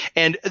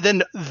 And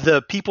then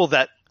the people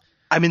that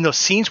I'm in those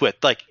scenes with,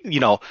 like, you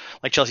know,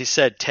 like Chelsea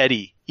said,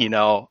 Teddy, you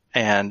know,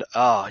 and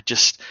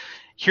just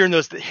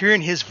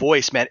hearing his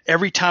voice, man.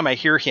 Every time I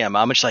hear him,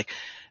 I'm just like,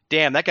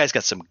 damn, that guy's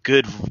got some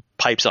good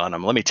pipes on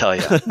him. Let me tell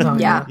you, Oh,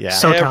 Yeah. Yeah.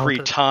 So every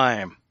talented.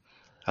 time.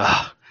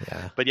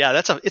 Yeah. But yeah,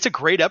 it's a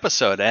great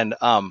episode, and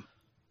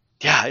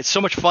yeah, it's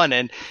so much fun,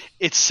 and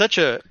it's such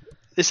a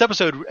this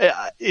episode.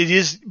 It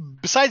is,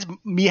 besides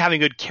me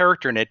having a good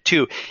character in it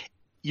too.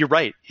 You're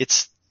right.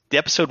 It's the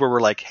episode where we're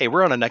like, hey,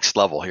 we're on a next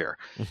level here,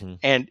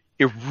 and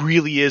it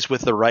really is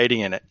with the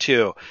writing in it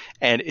too,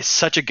 and it's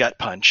such a gut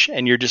punch.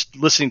 And you're just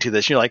listening to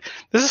this, and you're like,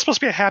 this is supposed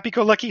to be a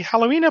happy-go-lucky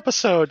Halloween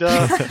episode.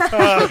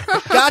 Gotcha.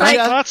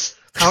 That's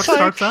How it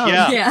starts out.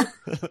 Yeah. Yeah.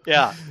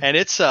 Yeah, and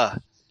it's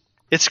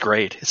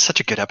great. It's such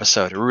a good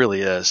episode. It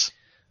really is.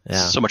 Yeah.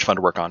 So much fun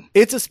to work on.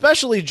 It's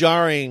especially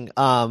jarring,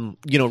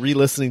 you know,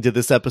 re-listening to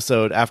this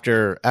episode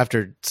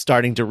after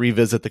starting to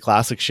revisit the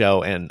classic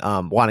show and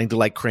wanting to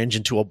like cringe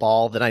into a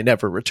ball that I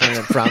never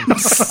returned from, but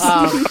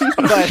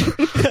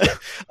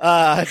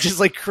just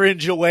like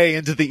cringe away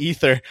into the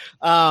ether.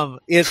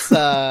 It's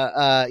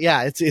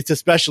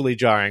especially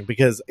jarring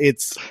because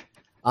it's.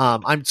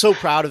 I'm so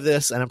proud of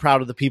this, and I'm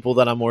proud of the people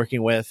that I'm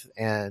working with,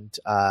 and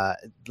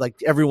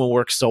like everyone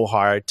works so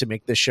hard to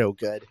make this show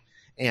good.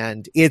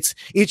 And it's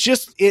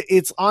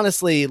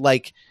honestly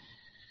like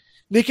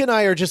Nick and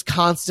I are just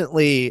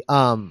constantly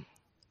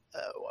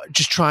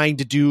just trying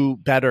to do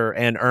better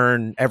and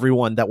earn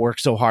everyone that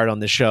works so hard on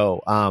the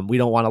show. We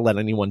don't want to let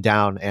anyone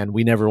down, and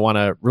we never want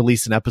to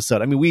release an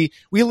episode. I mean, we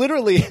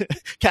literally,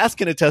 Cass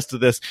can attest to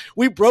this.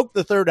 We broke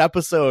the 3rd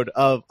episode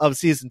of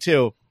season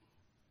 2.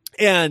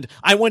 And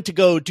I went to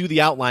go do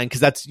the outline because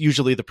that's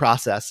usually the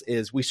process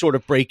is we sort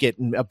of break it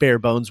in a bare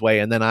bones way.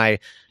 And then I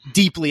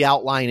deeply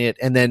outline it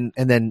and then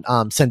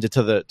send it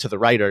to the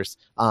writers,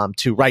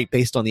 to write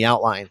based on the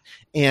outline.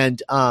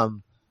 And,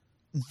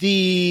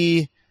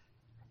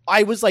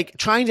 I was like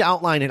trying to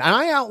outline it, and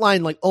I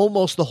outlined like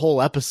almost the whole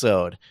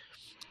episode.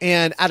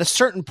 And at a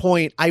certain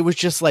point I was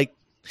just like,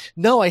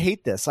 no, I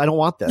hate this. I don't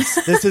want this.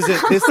 This isn't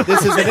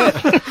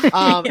it.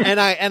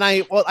 And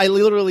I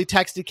literally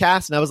texted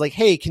Cass and I was like,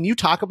 hey, can you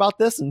talk about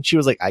this? And she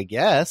was like, I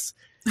guess.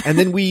 And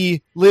then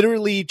we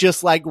literally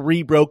just like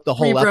rebroke the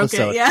whole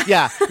episode.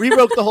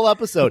 Rebroke the whole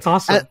episode.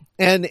 That's awesome.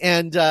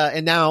 And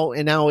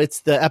now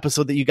it's the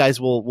episode that you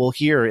guys will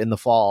hear in the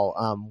fall,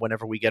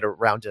 whenever we get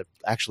around to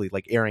actually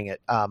like airing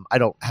it. I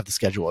don't have the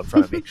schedule in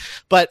front of me,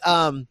 but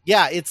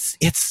it's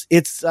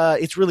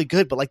really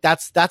good. But like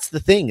that's the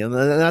thing, and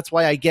that's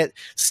why I get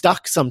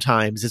stuck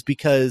sometimes, is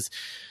because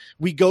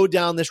we go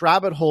down this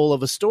rabbit hole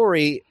of a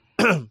story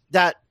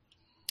that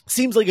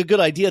seems like a good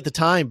idea at the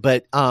time,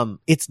 but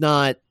it's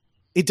not.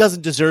 It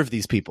doesn't deserve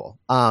these people.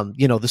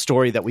 The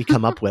story that we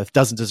come up with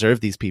doesn't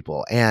deserve these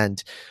people.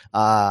 And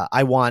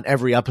I want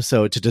every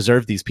episode to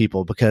deserve these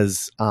people,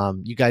 because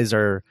you guys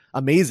are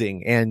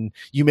amazing and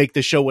you make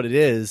the show what it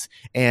is.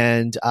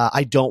 And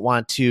I don't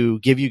want to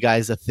give you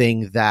guys a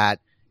thing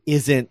that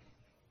isn't,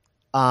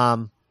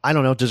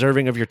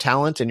 deserving of your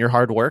talent and your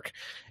hard work.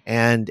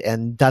 And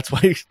that's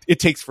why it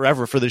takes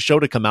forever for the show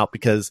to come out,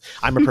 because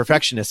I'm a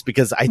perfectionist,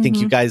 because I think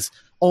you guys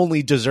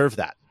only deserve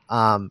that.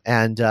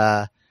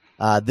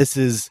 This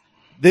is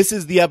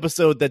the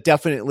episode that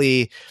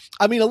definitely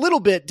a little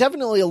bit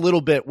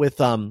with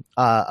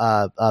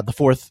the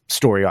fourth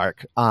story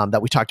arc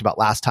that we talked about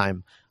last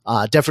time.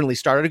 Definitely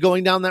started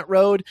going down that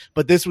road,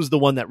 but this was the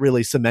one that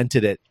really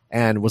cemented it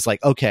and was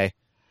like, okay,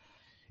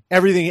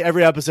 every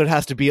episode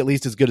has to be at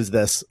least as good as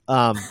this,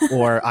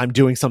 or I'm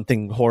doing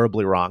something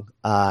horribly wrong.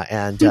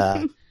 And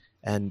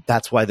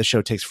that's why the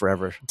show takes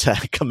forever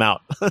to come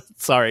out.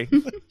 Sorry.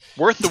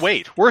 Worth the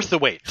wait.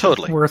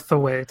 Totally. Worth the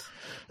wait.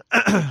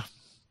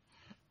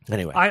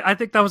 Anyway, I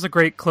think that was a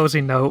great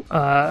closing note,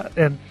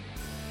 and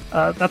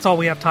that's all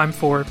we have time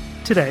for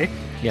today.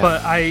 Yeah.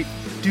 But I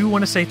do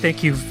want to say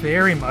thank you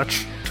very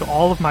much to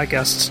all of my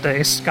guests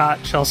today: Scott,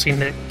 Chelsea,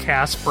 Nick,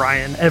 Cass,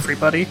 Brian,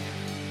 everybody.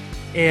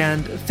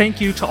 And thank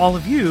you to all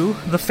of you,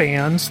 the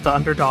fans, the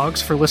underdogs,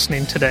 for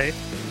listening today.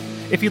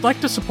 If you'd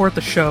like to support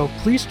the show,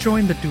 please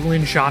join the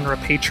Dueling Genre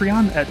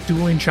Patreon at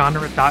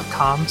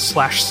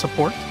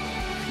duelinggenre.com/support.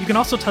 You can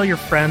also tell your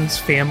friends,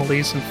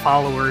 families, and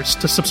followers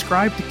to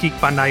subscribe to Geek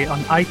by Night on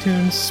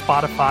iTunes,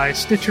 Spotify,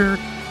 Stitcher,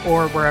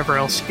 or wherever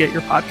else you get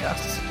your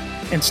podcasts.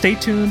 And stay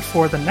tuned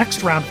for the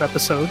next round of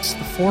episodes, the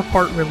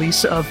 4-part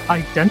release of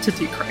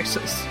Identity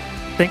Crisis.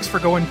 Thanks for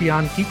going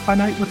beyond Geek by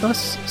Night with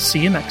us. See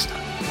you next time.